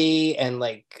 honesty, and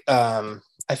like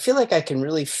I feel like I can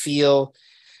really feel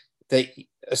that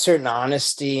a certain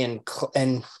honesty and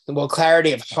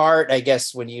clarity of heart, I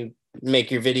guess, when you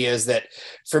make your videos, that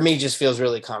for me just feels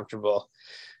really comfortable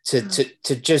to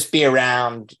just be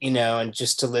around, and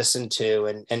just to listen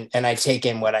to, and I take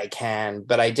in what I can.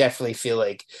 But I definitely feel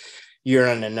like you're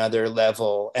on another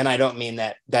level, and I don't mean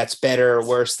that that's better or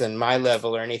worse than my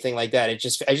level or anything like that. I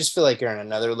just feel like you're on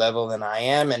another level than I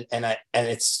am, and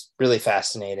it's really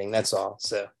fascinating. That's all.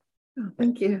 So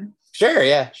thank you. Sure.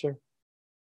 Yeah, sure.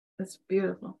 That's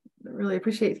beautiful. I really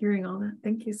appreciate hearing all that.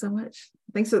 Thank you so much.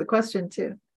 Thanks for the question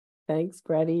too. Thanks,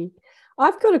 Brady.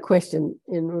 I've got a question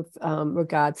in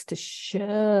regards to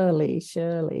Shirley.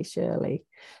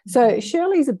 So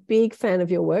Shirley's a big fan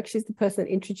of your work. She's the person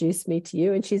that introduced me to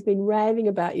you, and she's been raving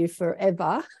about you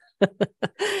forever.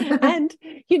 And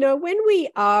when we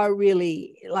are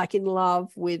really like in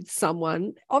love with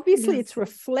someone, obviously it's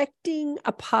reflecting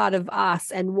a part of us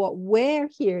and what we're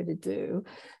here to do.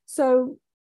 So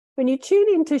when you tune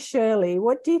into Shirley,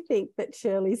 what do you think that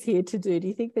Shirley's here to do? Do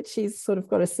you think that she's sort of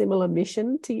got a similar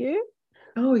mission to you?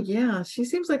 Oh yeah, she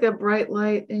seems like a bright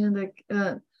light and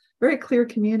a very clear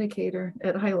communicator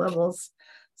at high levels.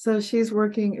 So she's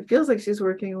working, it feels like she's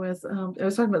working with, I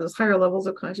was talking about those higher levels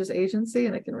of conscious agency,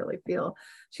 and I can really feel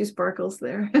she sparkles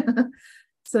there.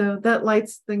 So that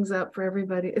lights things up for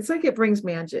everybody. It's like it brings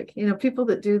magic. People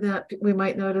that do that, we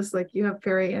might notice like you have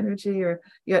fairy energy or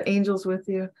you got angels with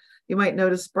you. You might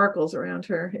notice sparkles around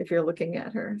her if you're looking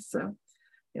at her. So,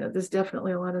 there's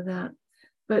definitely a lot of that.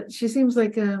 But she seems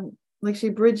like she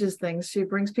bridges things. She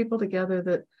brings people together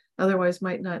that otherwise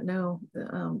might not know,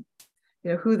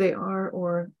 who they are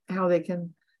or how they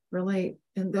can relate.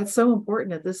 And that's so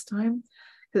important at this time,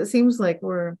 because it seems like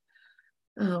we're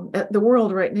at the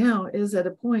world right now is at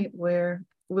a point where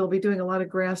we'll be doing a lot of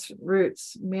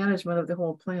grassroots management of the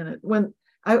whole planet. When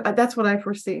that's what I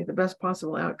foresee, the best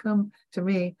possible outcome to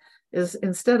me is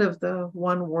instead of the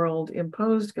one world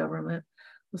imposed government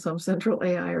with some central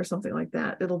AI or something like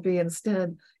that, it'll be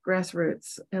instead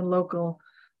grassroots and local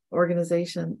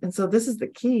organization. And so this is the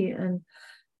key. And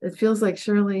it feels like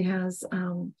Shirley has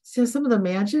some of the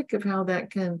magic of how that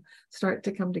can start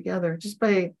to come together just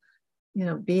by,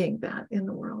 being that in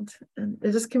the world. And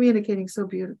they're just communicating so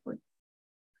beautifully.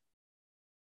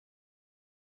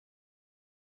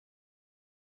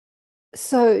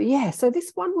 So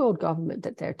this one world government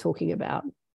that they're talking about,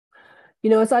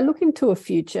 as I look into a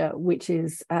future which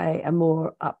is a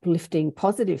more uplifting,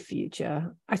 positive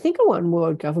future, I think a one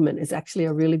world government is actually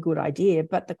a really good idea,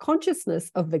 but the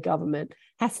consciousness of the government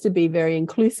has to be very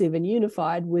inclusive and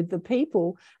unified with the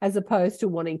people as opposed to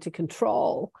wanting to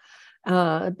control.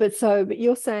 But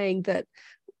you're saying that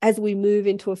as we move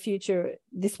into a future,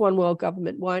 this one world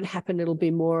government won't happen. It'll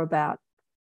be more about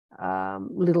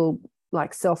little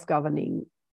like self-governing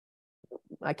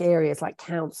like areas like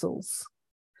councils.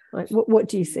 Like what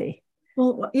do you see?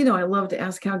 Well, I love to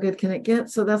ask how good can it get?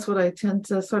 So that's what I tend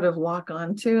to sort of lock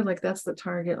onto. Like that's the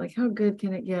target, like how good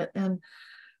can it get? And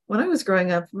when I was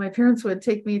growing up, my parents would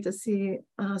take me to see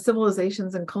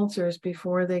civilizations and cultures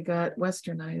before they got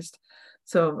westernized.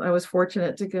 So I was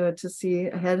fortunate to go to see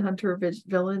a headhunter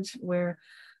village where,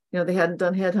 they hadn't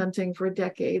done headhunting for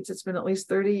decades. It's been at least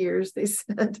 30 years, they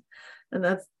said.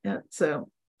 And so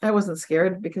I wasn't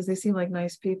scared because they seemed like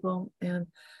nice people. And,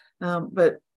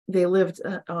 but they lived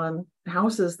on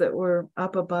houses that were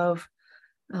up above,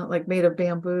 like made of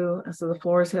bamboo. So the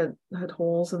floors had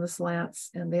holes in the slats,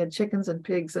 and they had chickens and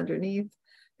pigs underneath.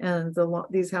 And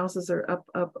these houses are up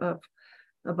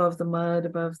above the mud,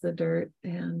 above the dirt.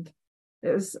 And it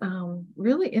was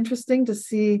really interesting to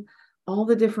see all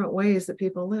the different ways that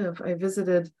people live. I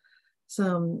visited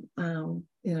some, some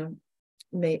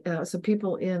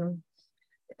people in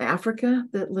Africa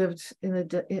that lived in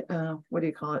what do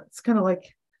you call it? It's kind of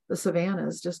like the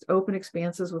savannas, just open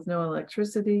expanses with no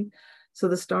electricity. So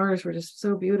the stars were just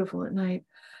so beautiful at night.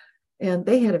 And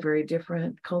they had a very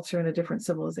different culture and a different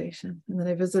civilization. And then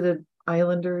I visited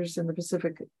islanders in the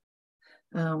Pacific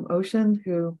Ocean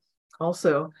who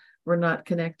also were not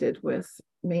connected with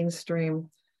mainstream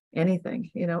anything.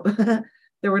 There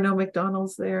were no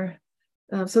McDonald's there.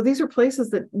 So these are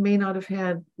places that may not have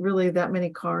had really that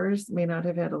many cars, may not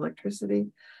have had electricity,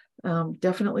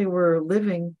 definitely were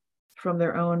living from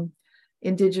their own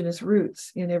indigenous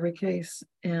roots in every case.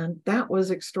 And that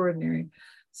was extraordinary.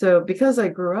 So because I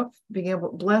grew up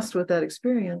blessed with that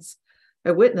experience,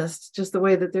 I witnessed just the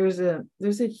way that there's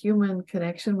a human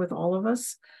connection with all of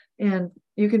us. And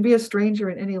you can be a stranger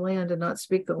in any land and not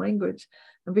speak the language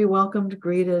and be welcomed,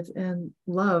 greeted, and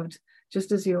loved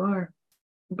just as you are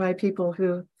by people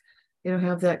who,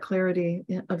 have that clarity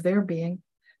of their being.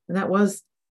 And that was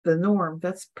the norm.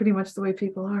 That's pretty much the way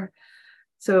people are.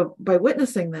 So by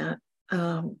witnessing that,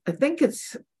 I think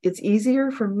it's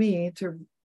easier for me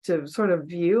to sort of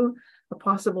view a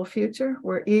possible future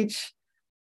where each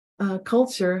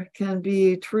culture can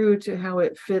be true to how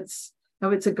it fits, how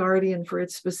it's a guardian for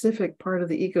its specific part of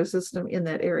the ecosystem in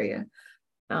that area.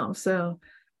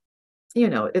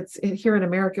 It's here in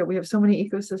America, we have so many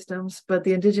ecosystems, but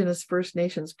the indigenous First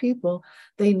Nations people,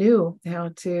 they knew how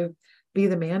to be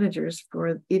the managers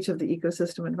for each of the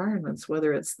ecosystem environments,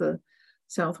 whether it's the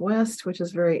Southwest, which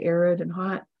is very arid and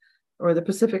hot, or the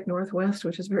Pacific Northwest,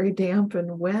 which is very damp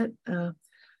and wet.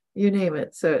 you name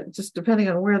it. So just depending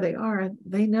on where they are,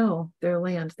 they know their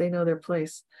land, they know their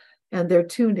place, and they're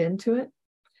tuned into it.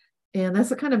 And that's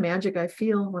the kind of magic I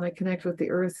feel when I connect with the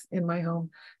earth in my home.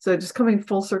 So just coming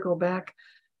full circle back,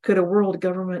 could a world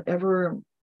government ever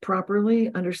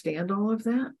properly understand all of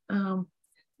that?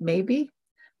 Maybe,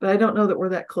 but I don't know that we're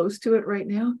that close to it right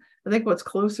now. I think what's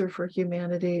closer for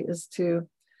humanity is to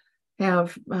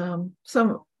have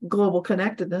some global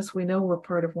connectedness. We know we're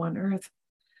part of one earth,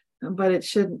 but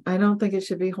I don't think it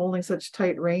should be holding such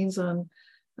tight reins on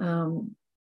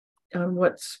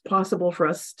what's possible for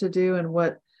us to do and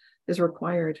what is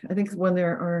required. I think when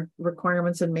there are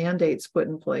requirements and mandates put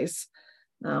in place,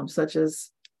 such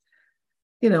as,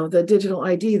 the digital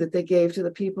ID that they gave to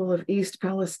the people of East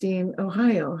Palestine,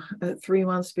 Ohio, 3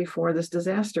 months before this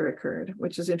disaster occurred,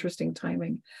 which is interesting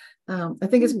timing. I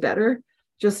think it's better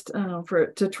just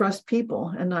to trust people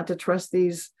and not to trust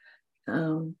these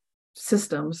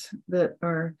systems that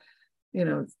are,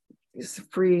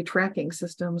 free tracking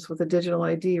systems with a digital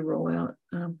ID rollout.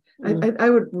 I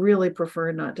would really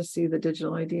prefer not to see the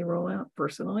digital ID rollout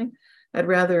personally. I'd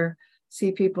rather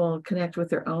see people connect with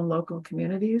their own local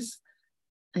communities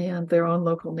and their own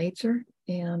local nature.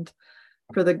 And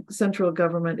for the central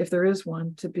government, if there is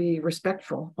one, to be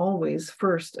respectful always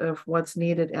first of what's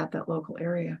needed at that local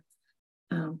area,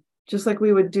 just like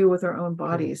we would do with our own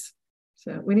bodies.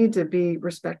 So we need to be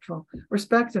respectful.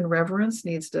 Respect and reverence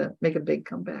needs to make a big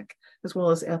comeback, as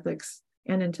well as ethics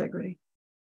and integrity.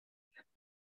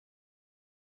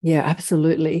 Yeah,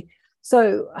 absolutely.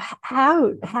 So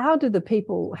how do the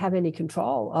people have any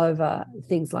control over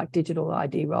things like digital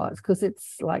ID rights? Because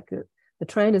it's like the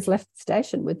train has left the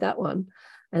station with that one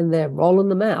and they're rolling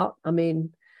them out. I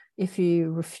mean, if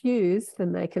you refuse,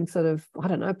 then they can sort of, I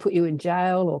don't know, put you in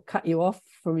jail or cut you off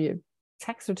from your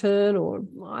tax return, or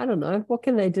I don't know, what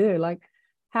can they do? Like,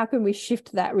 how can we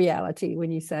shift that reality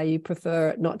when you say you prefer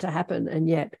it not to happen, and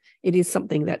yet it is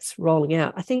something that's rolling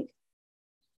out? I think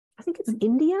it's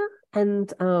India and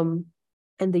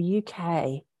the UK.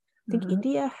 I think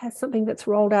India has something that's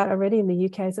rolled out already, and the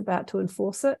UK is about to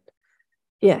enforce it.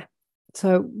 Yeah.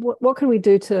 So what can we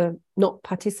do to not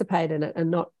participate in it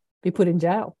and not be put in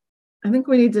jail? I think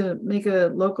we need to make a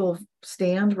local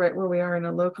stand right where we are in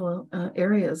our local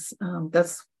areas.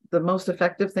 That's the most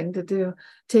effective thing to do.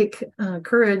 Take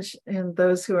courage in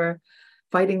those who are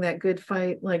fighting that good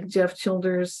fight, like Jeff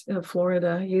Childers in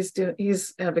Florida.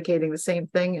 He's advocating the same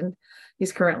thing, and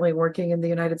he's currently working in the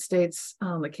United States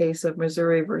on the case of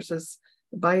Missouri versus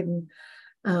Biden,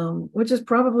 which is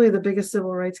probably the biggest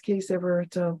civil rights case ever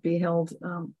to be held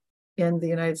in the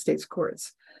United States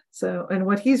courts. So, and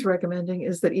what he's recommending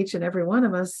is that each and every one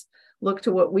of us look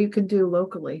to what we can do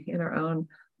locally in our own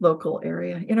local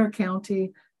area, in our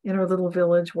county, in our little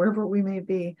village, wherever we may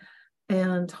be,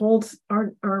 and hold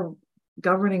our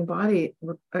governing body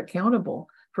accountable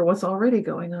for what's already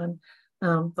going on,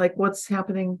 like what's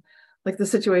happening, like the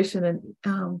situation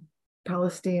in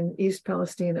Palestine, East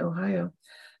Palestine, Ohio.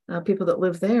 People that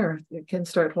live there can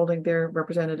start holding their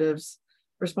representatives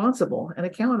responsible and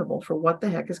accountable for what the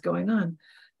heck is going on.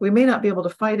 We may not be able to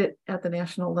fight it at the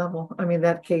national level. I mean,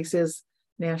 that case is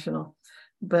national,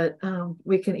 but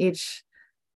we can each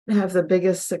have the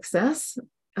biggest success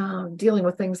dealing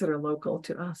with things that are local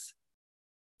to us.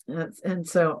 And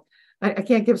so I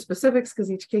can't give specifics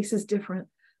because each case is different,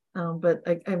 but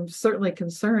I'm certainly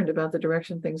concerned about the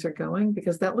direction things are going,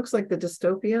 because that looks like the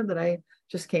dystopia that I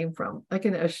just came from. I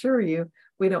can assure you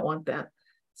we don't want that.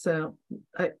 So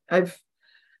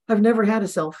I've never had a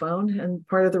cell phone, and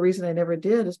part of the reason I never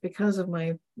did is because of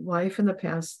my life in the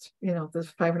past, this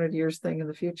 500 years thing in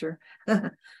the future.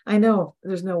 I know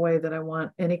there's no way that I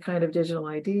want any kind of digital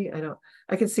ID.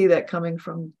 I could see that coming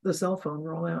from the cell phone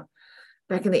rollout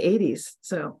back in the 80s.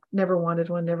 So never wanted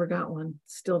one, never got one,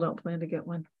 still don't plan to get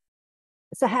one.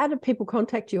 So how do people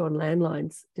contact you on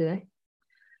landlines? Do they?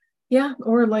 Yeah,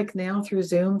 or like now through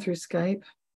Zoom, through Skype.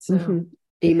 So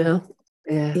email.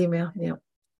 Yeah. Email, yeah.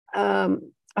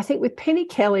 I think with Penny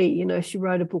Kelly, she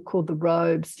wrote a book called The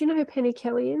Robes. Do you know who Penny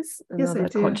Kelly is? Yes, I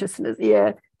do. Consciousness,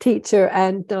 teacher.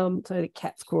 And so the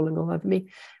cat's crawling all over me.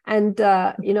 And,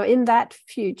 in that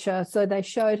future, so they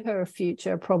showed her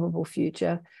a probable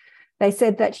future. They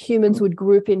said that humans would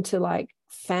group into like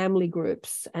family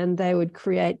groups, and they would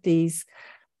create these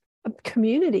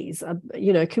communities,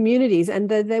 and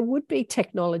there would be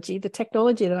technology. The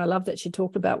technology that I love that she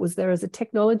talked about was there is a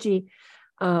technology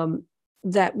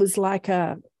that was like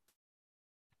a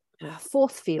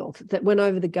force field that went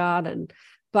over the garden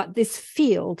But this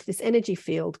field, this energy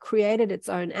field, created its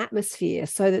own atmosphere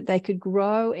so that they could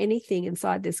grow anything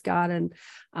inside this garden,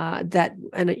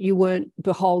 you weren't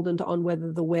beholden on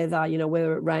whether the weather,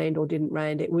 whether it rained or didn't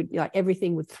rain. It would,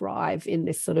 everything would thrive in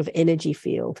this sort of energy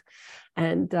field.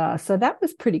 And so that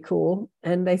was pretty cool.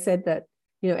 And they said that,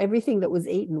 everything that was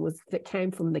eaten that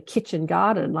came from the kitchen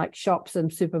garden, like shops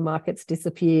and supermarkets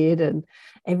disappeared and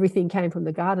everything came from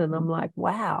the garden. I'm like,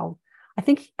 wow. I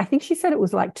think she said it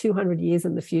was like 200 years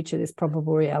in the future, this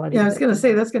probable reality. Yeah, I was going to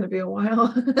say that's going to be a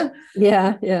while.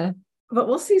 Yeah. But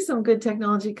we'll see some good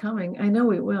technology coming. I know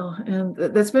we will. And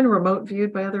that's been remote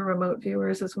viewed by other remote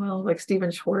viewers as well, like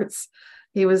Stephen Schwartz.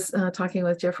 He was talking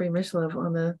with Jeffrey Mishlev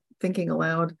on the Thinking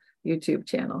Aloud YouTube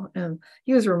channel. And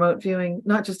he was remote viewing,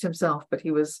 not just himself, but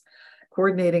he was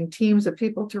coordinating teams of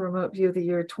people to remote view the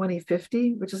year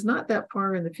 2050, which is not that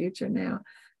far in the future now,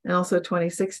 and also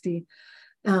 2060.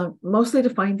 Mostly to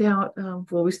find out,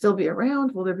 will we still be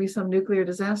around? Will there be some nuclear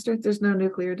disaster? There's no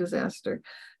nuclear disaster,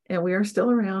 and we are still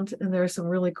around, and there are some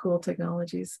really cool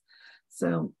technologies.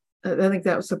 So I think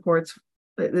that supports,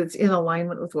 it's in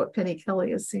alignment with what Penny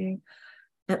Kelly is seeing.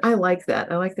 And I like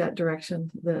that. I like that direction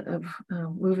of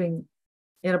moving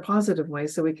in a positive way,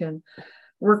 so we can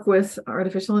work with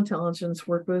artificial intelligence,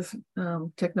 work with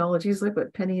technologies like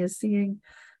what Penny is seeing,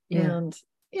 and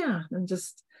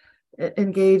just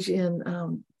engage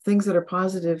in things that are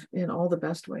positive in all the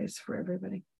best ways for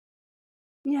everybody.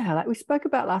 Yeah, like we spoke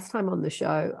about last time on the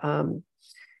show,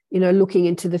 looking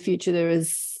into the future, there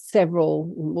is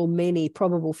many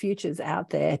probable futures out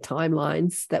there,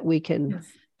 timelines that we can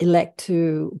elect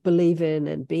to believe in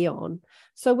and be on.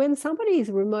 So when somebody is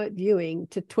remote viewing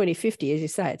to 2050, as you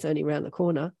say, it's only around the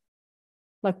corner,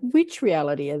 like which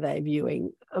reality are they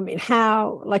viewing? I mean,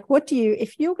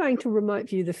 if you're going to remote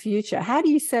view the future, how do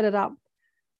you set it up?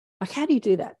 Like, how do you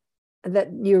do that? That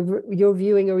you're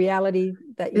viewing a reality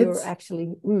that you're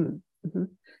actually...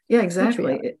 Yeah,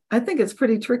 exactly. I think it's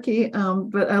pretty tricky,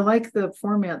 but I like the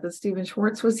format that Stephen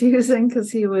Schwartz was using,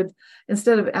 because he would,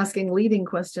 instead of asking leading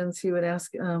questions, he would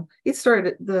ask,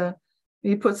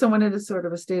 you put someone into sort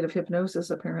of a state of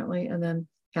hypnosis, apparently, and then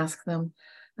ask them,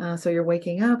 so you're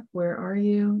waking up, where are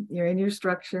you? You're in your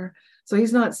structure. So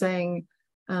he's not saying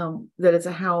that it's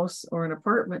a house or an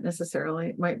apartment necessarily.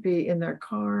 It might be in their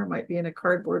car, might be in a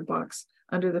cardboard box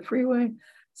under the freeway.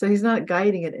 So he's not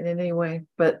guiding it in any way,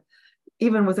 but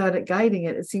even without it guiding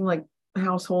it, it seemed like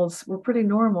households were pretty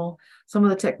normal. Some of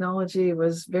the technology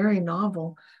was very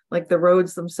novel, like the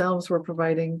roads themselves were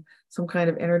providing some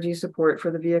kind of energy support for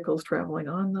the vehicles traveling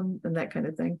on them and that kind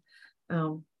of thing.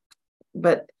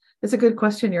 But it's a good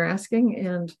question you're asking.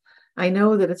 And I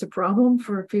know that it's a problem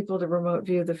for people to remote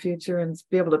view the future and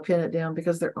be able to pin it down,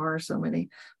 because there are so many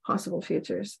possible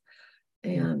futures.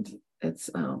 And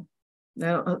it's, I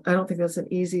don't think that's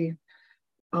an easy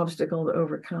obstacle to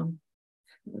overcome.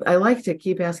 I like to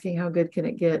keep asking, how good can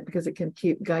it get? Because it can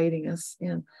keep guiding us.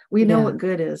 And we know what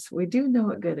good is. We do know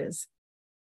what good is.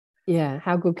 Yeah.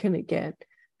 How good can it get?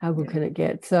 How good can it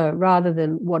get? So rather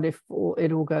than what if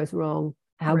it all goes wrong,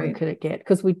 how good can it get?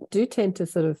 Because we do tend to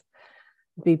sort of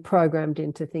be programmed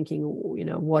into thinking,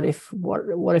 what if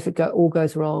it all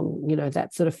goes wrong?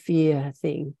 That sort of fear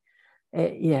thing.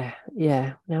 Now,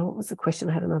 what was the question?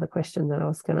 I had another question that I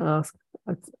was going to ask.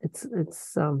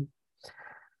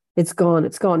 It's gone.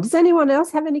 Does anyone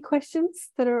else have any questions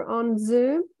that are on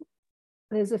Zoom?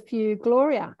 There's a few.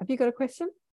 Gloria, have you got a question?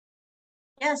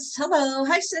 Yes. Hello.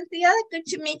 Hi, Cynthia. Good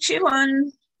to meet you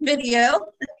on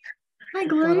video. Hi,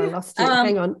 Gloria. God, I lost you.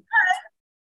 Hang on. Hi.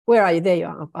 Where are you? There you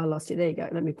are. I lost you. There you go.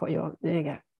 Let me put you on. There you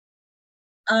go.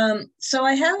 So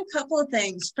I have a couple of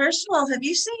things. First of all, have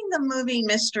you seen the movie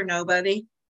Mr. Nobody?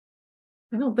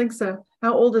 I don't think so.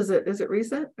 How old is it? Is it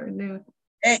recent or new?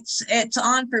 It's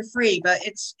on for free, but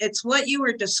it's what you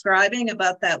were describing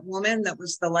about that woman that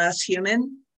was the last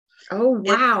human. Oh,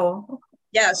 wow.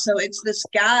 So it's this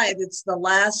guy that's the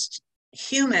last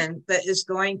human that is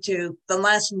the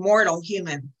last mortal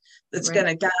human that's going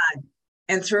to die.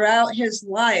 And throughout his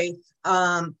life,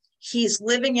 he's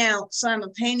living out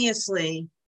simultaneously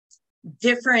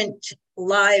different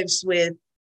lives with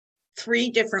 3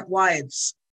 different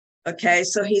wives. Okay,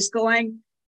 so he's going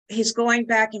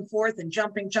back and forth and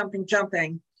jumping.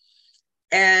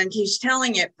 And he's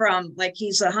telling it from like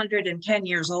he's 110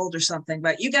 years old or something,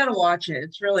 but you got to watch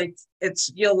it.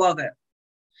 You'll love it.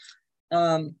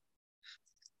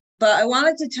 But I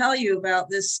wanted to tell you about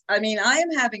this. I mean, I am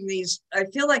having these, I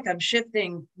feel like I'm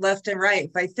shifting left and right.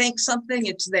 If I think something,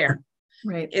 it's there.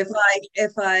 Right. If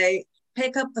I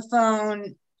pick up the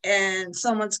phone and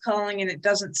someone's calling and it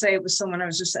doesn't say it was someone,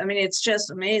 it's just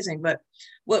amazing. But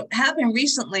what happened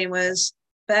recently was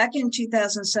back in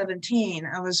 2017,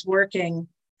 I was working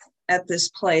at this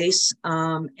place,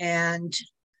 and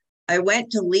I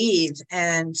went to leave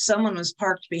and someone was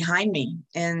parked behind me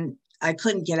and I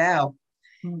couldn't get out.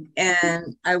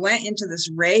 And I went into this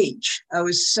rage. I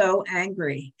was so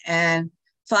angry and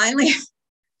finally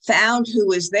found who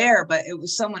was there, but it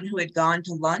was someone who had gone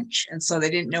to lunch. And so they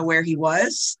didn't know where he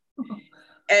was.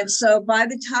 And so by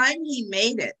the time he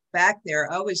made it back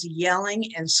there, I was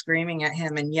yelling and screaming at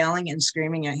him and yelling and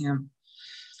screaming at him.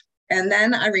 And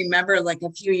then I remember like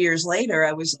a few years later,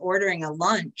 I was ordering a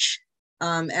lunch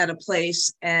at a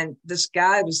place, and this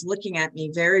guy was looking at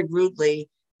me very rudely,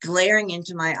 glaring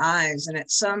into my eyes. And at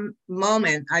some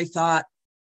moment I thought,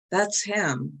 that's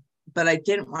him, but I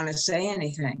didn't want to say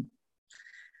anything.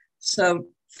 So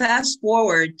fast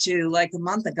forward to like a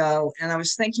month ago, and I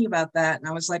was thinking about that, and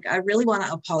I was like, I really want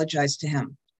to apologize to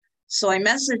him. So I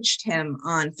messaged him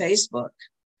on Facebook,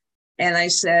 and I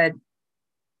said,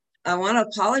 I want to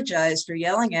apologize for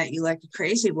yelling at you like a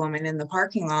crazy woman in the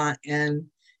parking lot. And,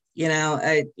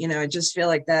 I just feel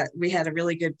like that we had a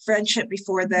really good friendship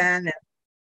before then. And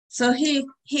so he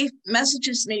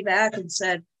messages me back and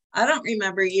said, I don't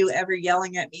remember you ever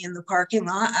yelling at me in the parking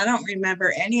lot. I don't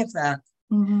remember any of that.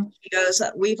 Mm-hmm. He goes,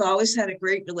 we've always had a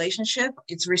great relationship.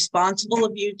 It's responsible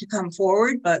of you to come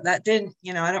forward, but that didn't,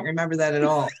 I don't remember that at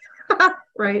all.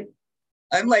 Right.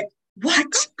 I'm like,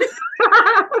 what?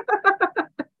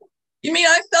 You mean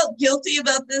I felt guilty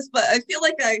about this, but I feel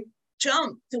like I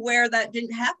jumped to where that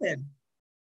didn't happen.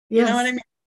 Yes. You know what I mean?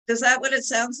 Is that what it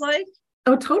sounds like?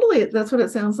 Oh, totally. That's what it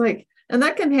sounds like. And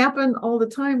that can happen all the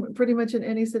time, pretty much in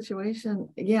any situation.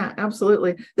 Yeah,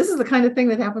 absolutely. This is the kind of thing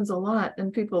that happens a lot.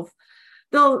 And people,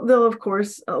 they'll of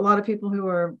course, a lot of people who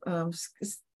are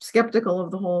skeptical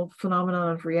of the whole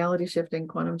phenomenon of reality shifting,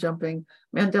 quantum jumping,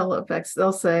 Mandela effects,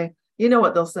 they'll say,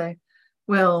 what they'll say?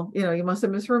 Well, you must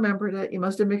have misremembered it. You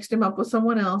must have mixed him up with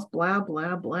someone else, blah,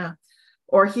 blah, blah.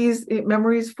 Or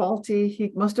memory's faulty.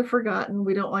 He must have forgotten.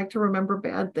 We don't like to remember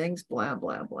bad things, blah,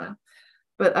 blah, blah.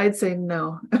 But I'd say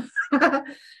no.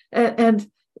 and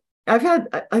I've had,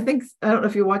 I don't know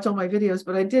if you watch all my videos,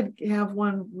 but I did have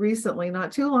one recently,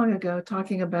 not too long ago,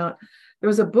 talking about, there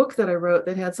was a book that I wrote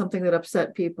that had something that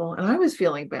upset people, and I was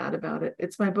feeling bad about it.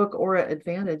 It's my book, Aura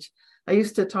Advantage. I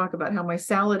used to talk about how my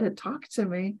salad had talked to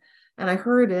me, and I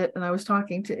heard it, and I was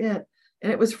talking to it,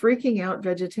 and it was freaking out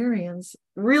vegetarians,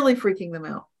 really freaking them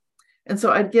out. And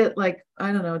so I'd get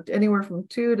anywhere from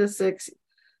 2 to 6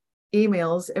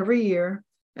 emails every year,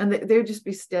 and they'd just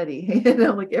be steady,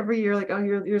 like every year, like, oh,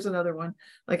 here's another one.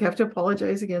 Like, I have to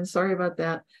apologize again. Sorry about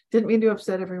that. Didn't mean to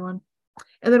upset everyone.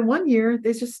 And then one year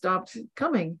they just stopped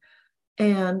coming.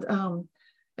 And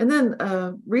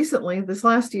then recently, this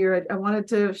last year, I wanted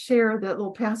to share that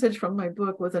little passage from my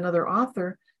book with another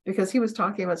author, because he was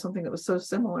talking about something that was so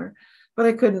similar, but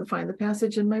I couldn't find the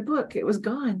passage in my book. It was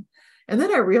gone. And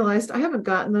then I realized I haven't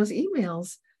gotten those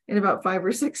emails in about 5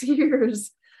 or 6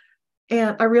 years.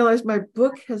 And I realized my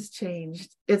book has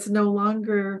changed. It's no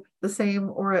longer the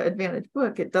same Aura Advantage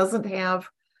book. It doesn't have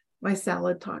my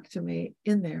salad talk to me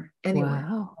in there anyway.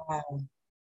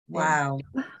 Wow.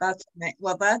 That's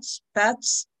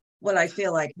what I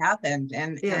feel like happened.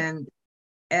 And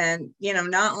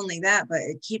not only that, but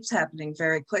it keeps happening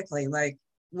very quickly. Like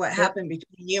what happened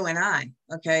between you and I.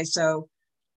 Okay. So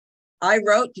I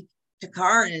wrote to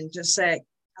Karen to say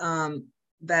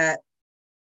that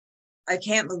I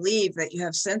can't believe that you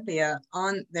have Cynthia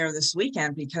on there this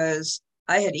weekend, because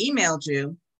I had emailed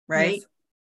you, right? Yes.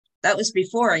 That was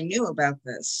before I knew about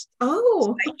this.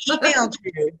 Oh. So I emailed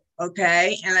you,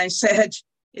 okay? And I said,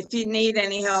 if you need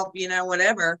any help,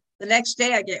 whatever. The next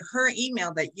day I get her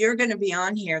email that you're going to be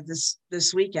on here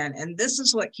this weekend. And this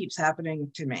is what keeps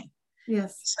happening to me.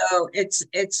 Yes. So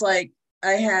it's like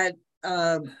I had,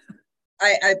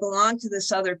 I belong to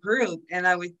this other group, and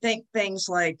I would think things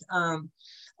like,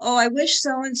 oh, I wish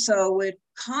so-and-so would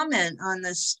comment on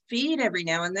this feed every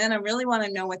now and then. I really want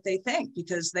to know what they think,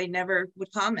 because they never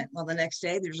would comment. Well, the next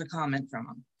day there's a comment from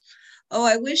them. Oh,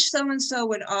 I wish so-and-so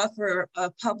would offer a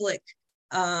public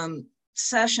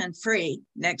session free.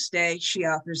 Next day she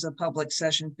offers a public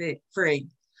session free.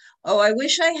 Oh, I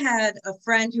wish I had a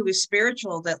friend who is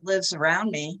spiritual that lives around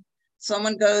me.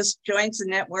 Someone joins the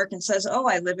network and says, oh,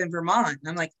 I live in Vermont. And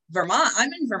I'm like, Vermont?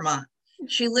 I'm in Vermont.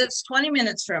 She lives 20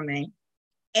 minutes from me.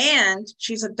 And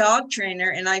she's a dog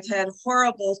trainer, and I've had a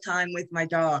horrible time with my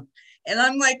dog. And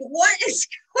I'm like, what is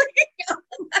going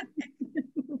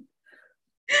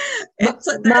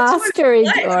on? Mastery,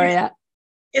 Gloria.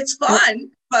 It's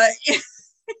fun, but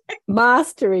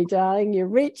mastery, darling. You're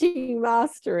reaching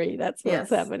mastery. That's what's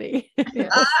happening.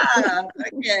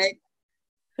 Okay.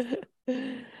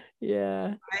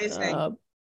 Yeah. Amazing.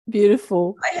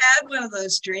 Beautiful. I had one of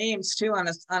those dreams too on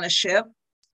a ship.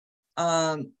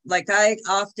 Like I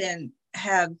often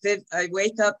I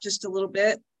wake up just a little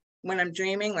bit when I'm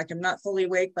dreaming, like I'm not fully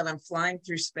awake, but I'm flying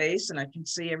through space and I can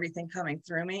see everything coming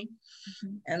through me.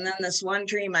 Mm-hmm. And then this one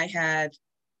dream I had,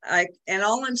 and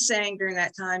all I'm saying during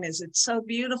that time is, it's so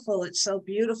beautiful. It's so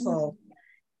beautiful.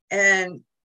 Mm-hmm. And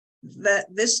that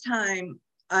this time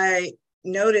I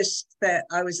noticed that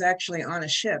I was actually on a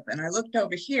ship, and I looked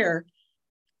over here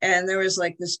and there was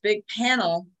like this big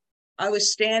panel. I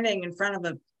was standing in front of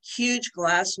a huge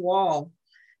glass wall,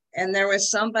 and there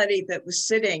was somebody that was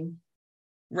sitting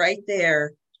right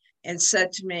there and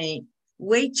said to me,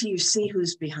 "Wait till you see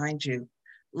who's behind you."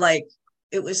 Like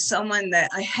it was someone that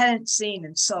I hadn't seen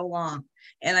in so long.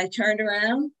 And I turned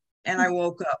around and I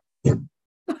woke up. Do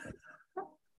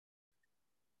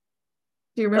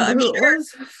you remember who it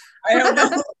was? I don't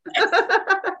know.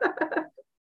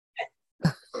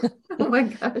 Oh my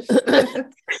gosh.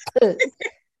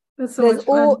 That's so much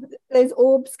fun. There's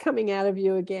orbs coming out of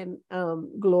you again,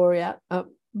 Gloria.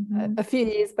 Mm-hmm. A few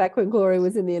years back when Gloria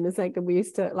was in the Inner Sanctum, she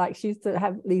used to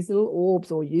have these little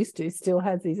orbs, or still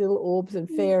has these little orbs and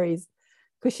fairies,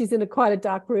 because she's in quite a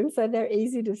dark room, so they're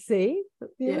easy to see.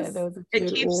 Yes. Yeah, there was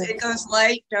it goes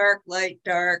light, dark, light,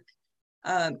 dark.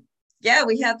 Yeah,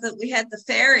 we had the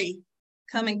fairy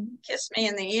come and kiss me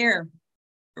in the ear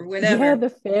or whatever. Yeah, the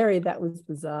fairy, that was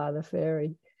bizarre, the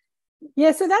fairy.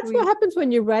 Yeah, so that's what happens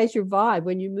when you raise your vibe,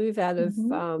 when you move out of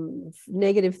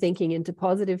negative thinking into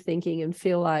positive thinking and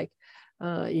feel like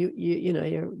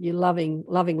you're loving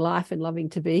life and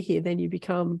loving to be here. Then you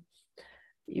become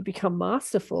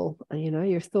masterful.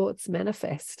 Your thoughts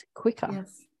manifest quicker.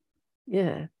 Yes.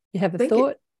 Yeah, you have a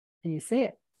thought and you see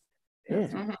it. Yeah.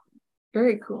 Mm-hmm.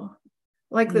 Very cool.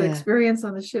 Like the experience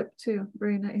on the ship too.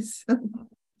 Very nice.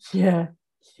 Yeah.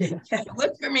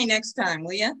 Look for me next time,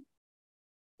 will you?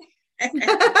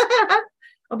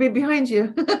 I'll be behind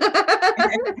you.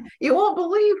 You won't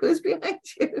believe who's behind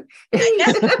you.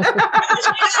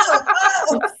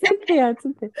 Cynthia.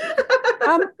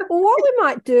 What we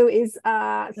might do is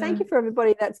thank you for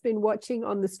everybody that's been watching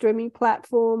on the streaming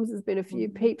platforms. There's been a few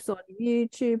peeps on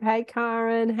YouTube. Hey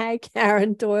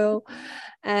Karen Doyle,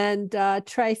 and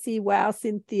Tracy. Wow,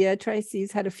 Cynthia.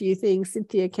 Tracy's had a few things.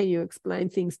 Cynthia, can you explain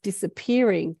things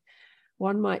disappearing?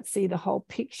 One might see the whole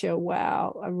picture.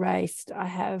 Wow, erased. I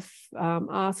have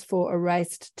asked for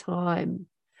erased time.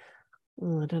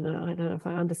 I don't know if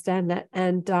I understand that.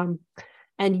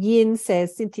 And Yin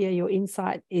says, Cynthia, your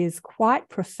insight is quite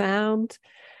profound.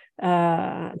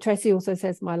 Tracy also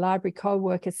says, my library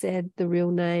co-worker said the real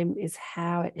name is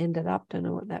how it ended up. Don't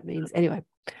know what that means. Anyway,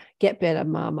 get better,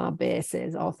 Mama Bear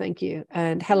says. Oh, thank you.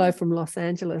 And hello from Los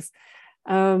Angeles.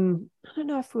 I don't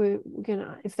know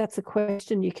if that's a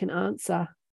question you can answer.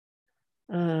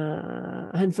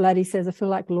 And Vladdy says, I feel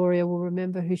like Gloria will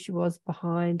remember who she was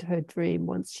behind her dream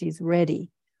once she's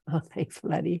ready. Oh, thanks,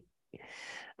 Vladdy.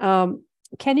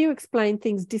 Can you explain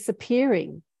things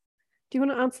disappearing? Do you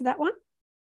want to answer that one?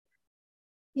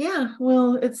 Yeah,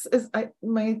 well,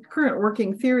 my current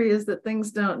working theory is that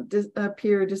things don't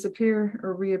disappear,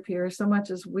 or reappear so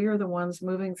much as we are the ones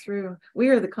moving through. We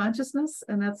are the consciousness,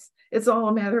 and it's all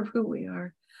a matter of who we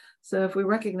are. So if we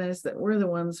recognize that we're the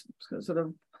ones sort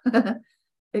of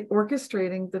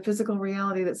orchestrating the physical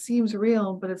reality that seems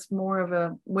real, but it's more of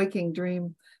a waking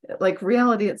dream. Like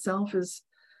reality itself is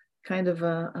kind of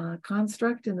a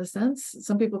construct in the sense.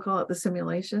 Some people call it the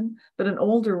simulation, but an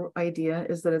older idea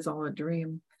is that it's all a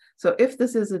dream. So if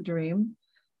this is a dream,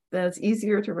 then it's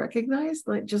easier to recognize.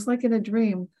 Just like in a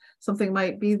dream, something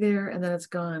might be there and then it's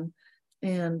gone.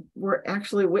 And we're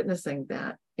actually witnessing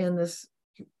that in this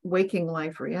waking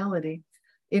life reality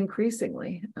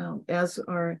increasingly as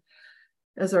our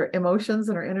emotions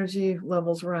and our energy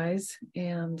levels rise.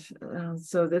 And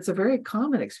so it's a very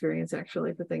common experience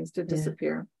actually for things to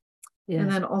disappear. Yeah.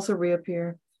 And then also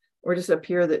reappear, or just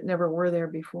appear that never were there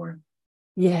before.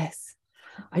 Yes.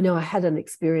 I know I had an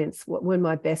experience when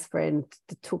my best friend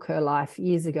took her life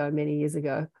many years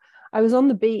ago. I was on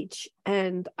the beach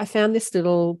and I found this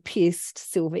little pierced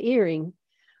silver earring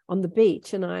on the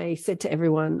beach. And I said to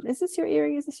everyone, is this your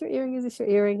earring? Is this your earring? Is this your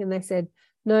earring? And they said,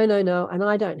 no. And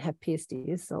I don't have pierced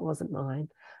ears, so it wasn't mine.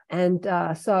 And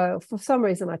so for some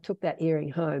reason, I took that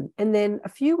earring home. And then a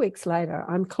few weeks later,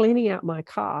 I'm cleaning out my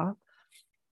car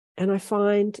and I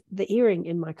find the earring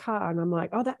in my car. And I'm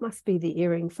like, oh, that must be the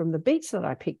earring from the beach that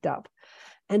I picked up.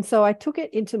 And so I took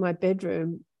it into my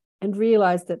bedroom and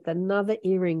realized that another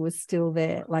earring was still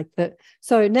there.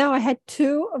 So now I had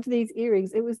two of these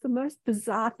earrings. It was the most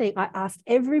bizarre thing. I asked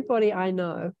everybody I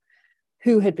know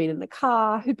who had been in the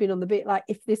car, who'd been on the beat. Like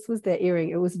if this was their earring,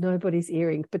 it was nobody's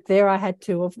earring. But there I had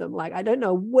two of them. Like I don't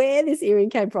know where this earring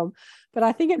came from, but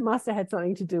I think it must have had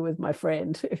something to do with my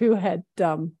friend who had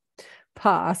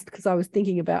passed, because I was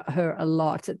thinking about her a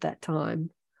lot at that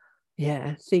time.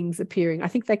 Yeah, things appearing. I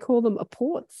think they call them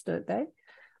apports, don't they?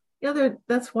 Yeah,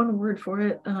 that's one word for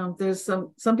it. There's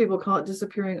some people call it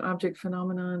disappearing object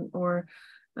phenomenon, or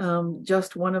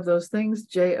just one of those things,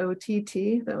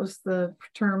 JOTT. That was the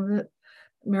term that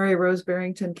Mary Rose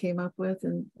Barrington came up with,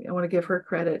 and I want to give her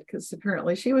credit because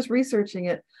apparently she was researching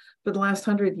it for the last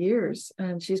 100 years,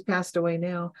 and she's passed away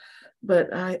now.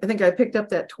 But I think I picked up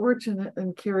that torch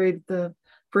and carried the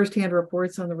firsthand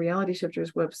reports on the Reality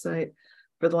Shifters website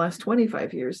for the last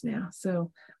 25 years now.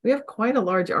 So we have quite a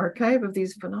large archive of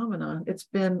these phenomena. It's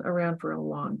been around for a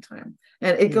long time,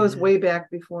 and it goes way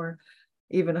back before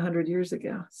even 100 years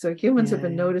ago. So humans have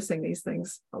been noticing these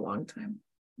things a long time.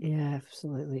 Yeah,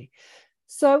 absolutely.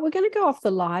 So we're going to go off the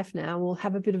live now. We'll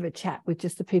have a bit of a chat with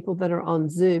just the people that are on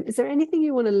Zoom. Is there anything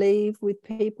you want to leave with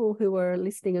people who are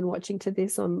listening and watching to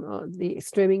this on the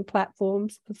streaming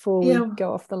platforms before we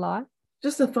go off the live?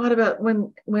 Just a thought about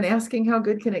when asking how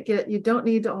good can it get, you don't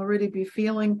need to already be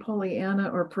feeling Pollyanna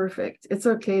or perfect. It's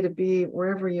okay to be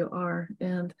wherever you are.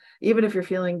 And even if you're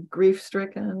feeling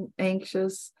grief-stricken,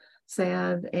 anxious,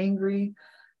 sad, angry,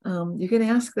 you can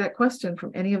ask that question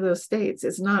from any of those states.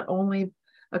 It's not only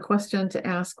a question to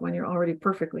ask when you're already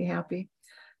perfectly happy.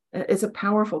 It's a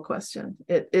powerful question.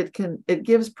 It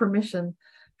gives permission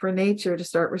for nature to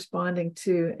start responding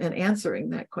to and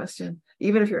answering that question,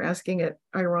 even if you're asking it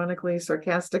ironically,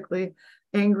 sarcastically,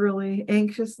 angrily,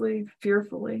 anxiously,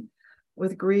 fearfully,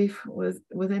 with grief,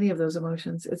 with any of those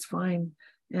emotions. It's fine,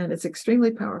 and it's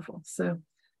extremely powerful. So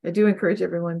I do encourage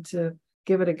everyone to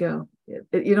give it a go.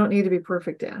 You don't need to be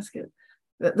perfect to ask it.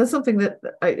 That's something that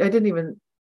I didn't even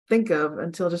think of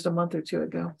until just a month or two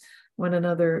ago, when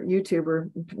another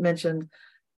YouTuber mentioned,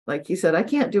 like he said, I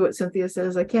can't do what Cynthia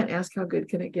says. I can't ask how good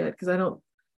can it get, because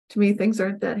to me, things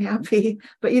aren't that happy,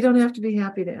 but you don't have to be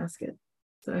happy to ask it.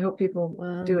 So I hope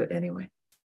people do it anyway.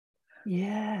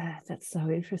 Yeah, that's so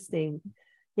interesting.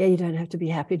 Yeah, you don't have to be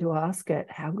happy to ask it.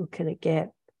 How good can it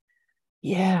get?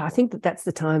 Yeah, I think that's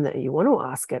the time that you want to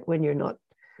ask it, when you're not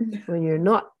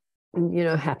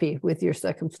happy with your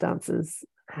circumstances.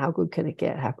 How good can it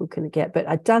get? How good can it get?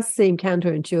 But it does seem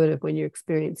counterintuitive when you're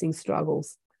experiencing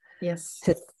struggles. Yes.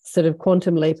 To sort of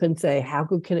quantum leap and say, how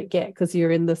good can it get? Because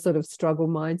you're in the sort of struggle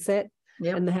mindset.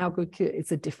 Yep. And the how good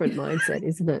it's a different mindset,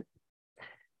 isn't it?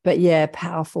 But yeah,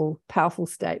 powerful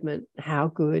statement. How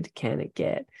good can it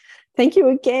get? Thank you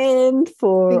again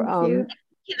for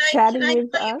chatting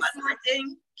with us.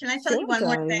 Can I tell you one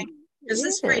more thing? Because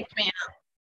this freaked me out.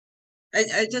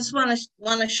 I just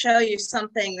want to show you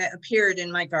something that appeared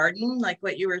in my garden, like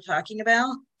what you were talking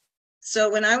about.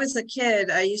 So when I was a kid,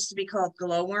 I used to be called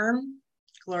Glowworm,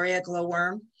 Gloria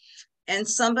Glowworm, and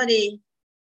somebody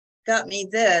got me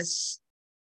this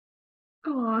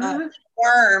worm.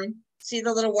 See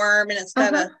the little worm, and it's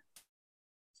got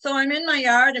So I'm in my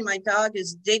yard, and my dog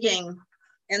is digging,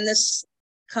 and this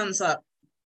comes up.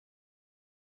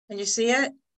 Can you see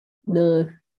it? No.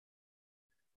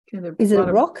 Is it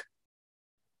a rock?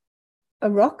 A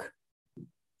rock?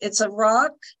 It's a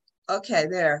rock. Okay,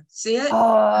 there. See it?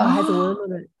 Oh, it has a worm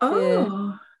on it.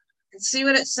 Oh. Yeah. See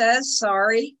what it says?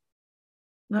 Sorry.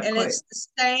 Not and quite. It's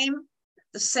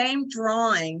the same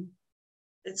drawing.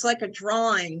 It's like a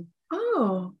drawing.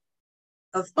 Oh.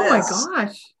 Of this. Oh my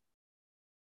gosh.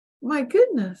 My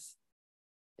goodness.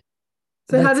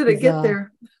 So That's how did it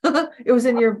bizarre. get there? It was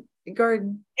in your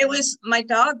garden. My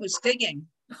dog was digging.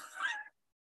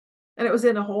 And it was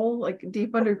in a hole, like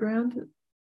deep underground.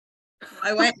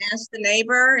 I went and asked the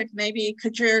neighbor if maybe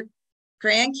could your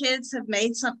grandkids have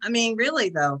made some. I mean, really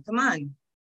though, come on.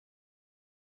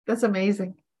 That's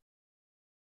amazing.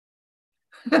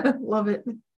 Love it.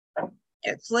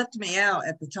 It flipped me out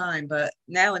at the time, but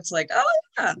now it's like, oh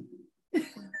yeah.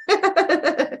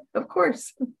 Of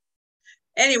course.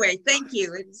 Anyway, thank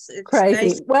you. It's crazy.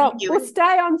 Nice. Well, we'll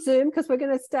stay on Zoom because we're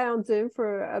going to stay on Zoom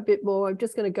for a bit more. I'm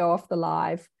just going to go off the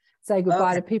live, say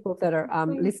goodbye to people that are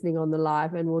listening on the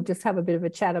live, and we'll just have a bit of a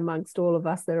chat amongst all of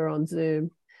us that are on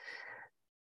Zoom.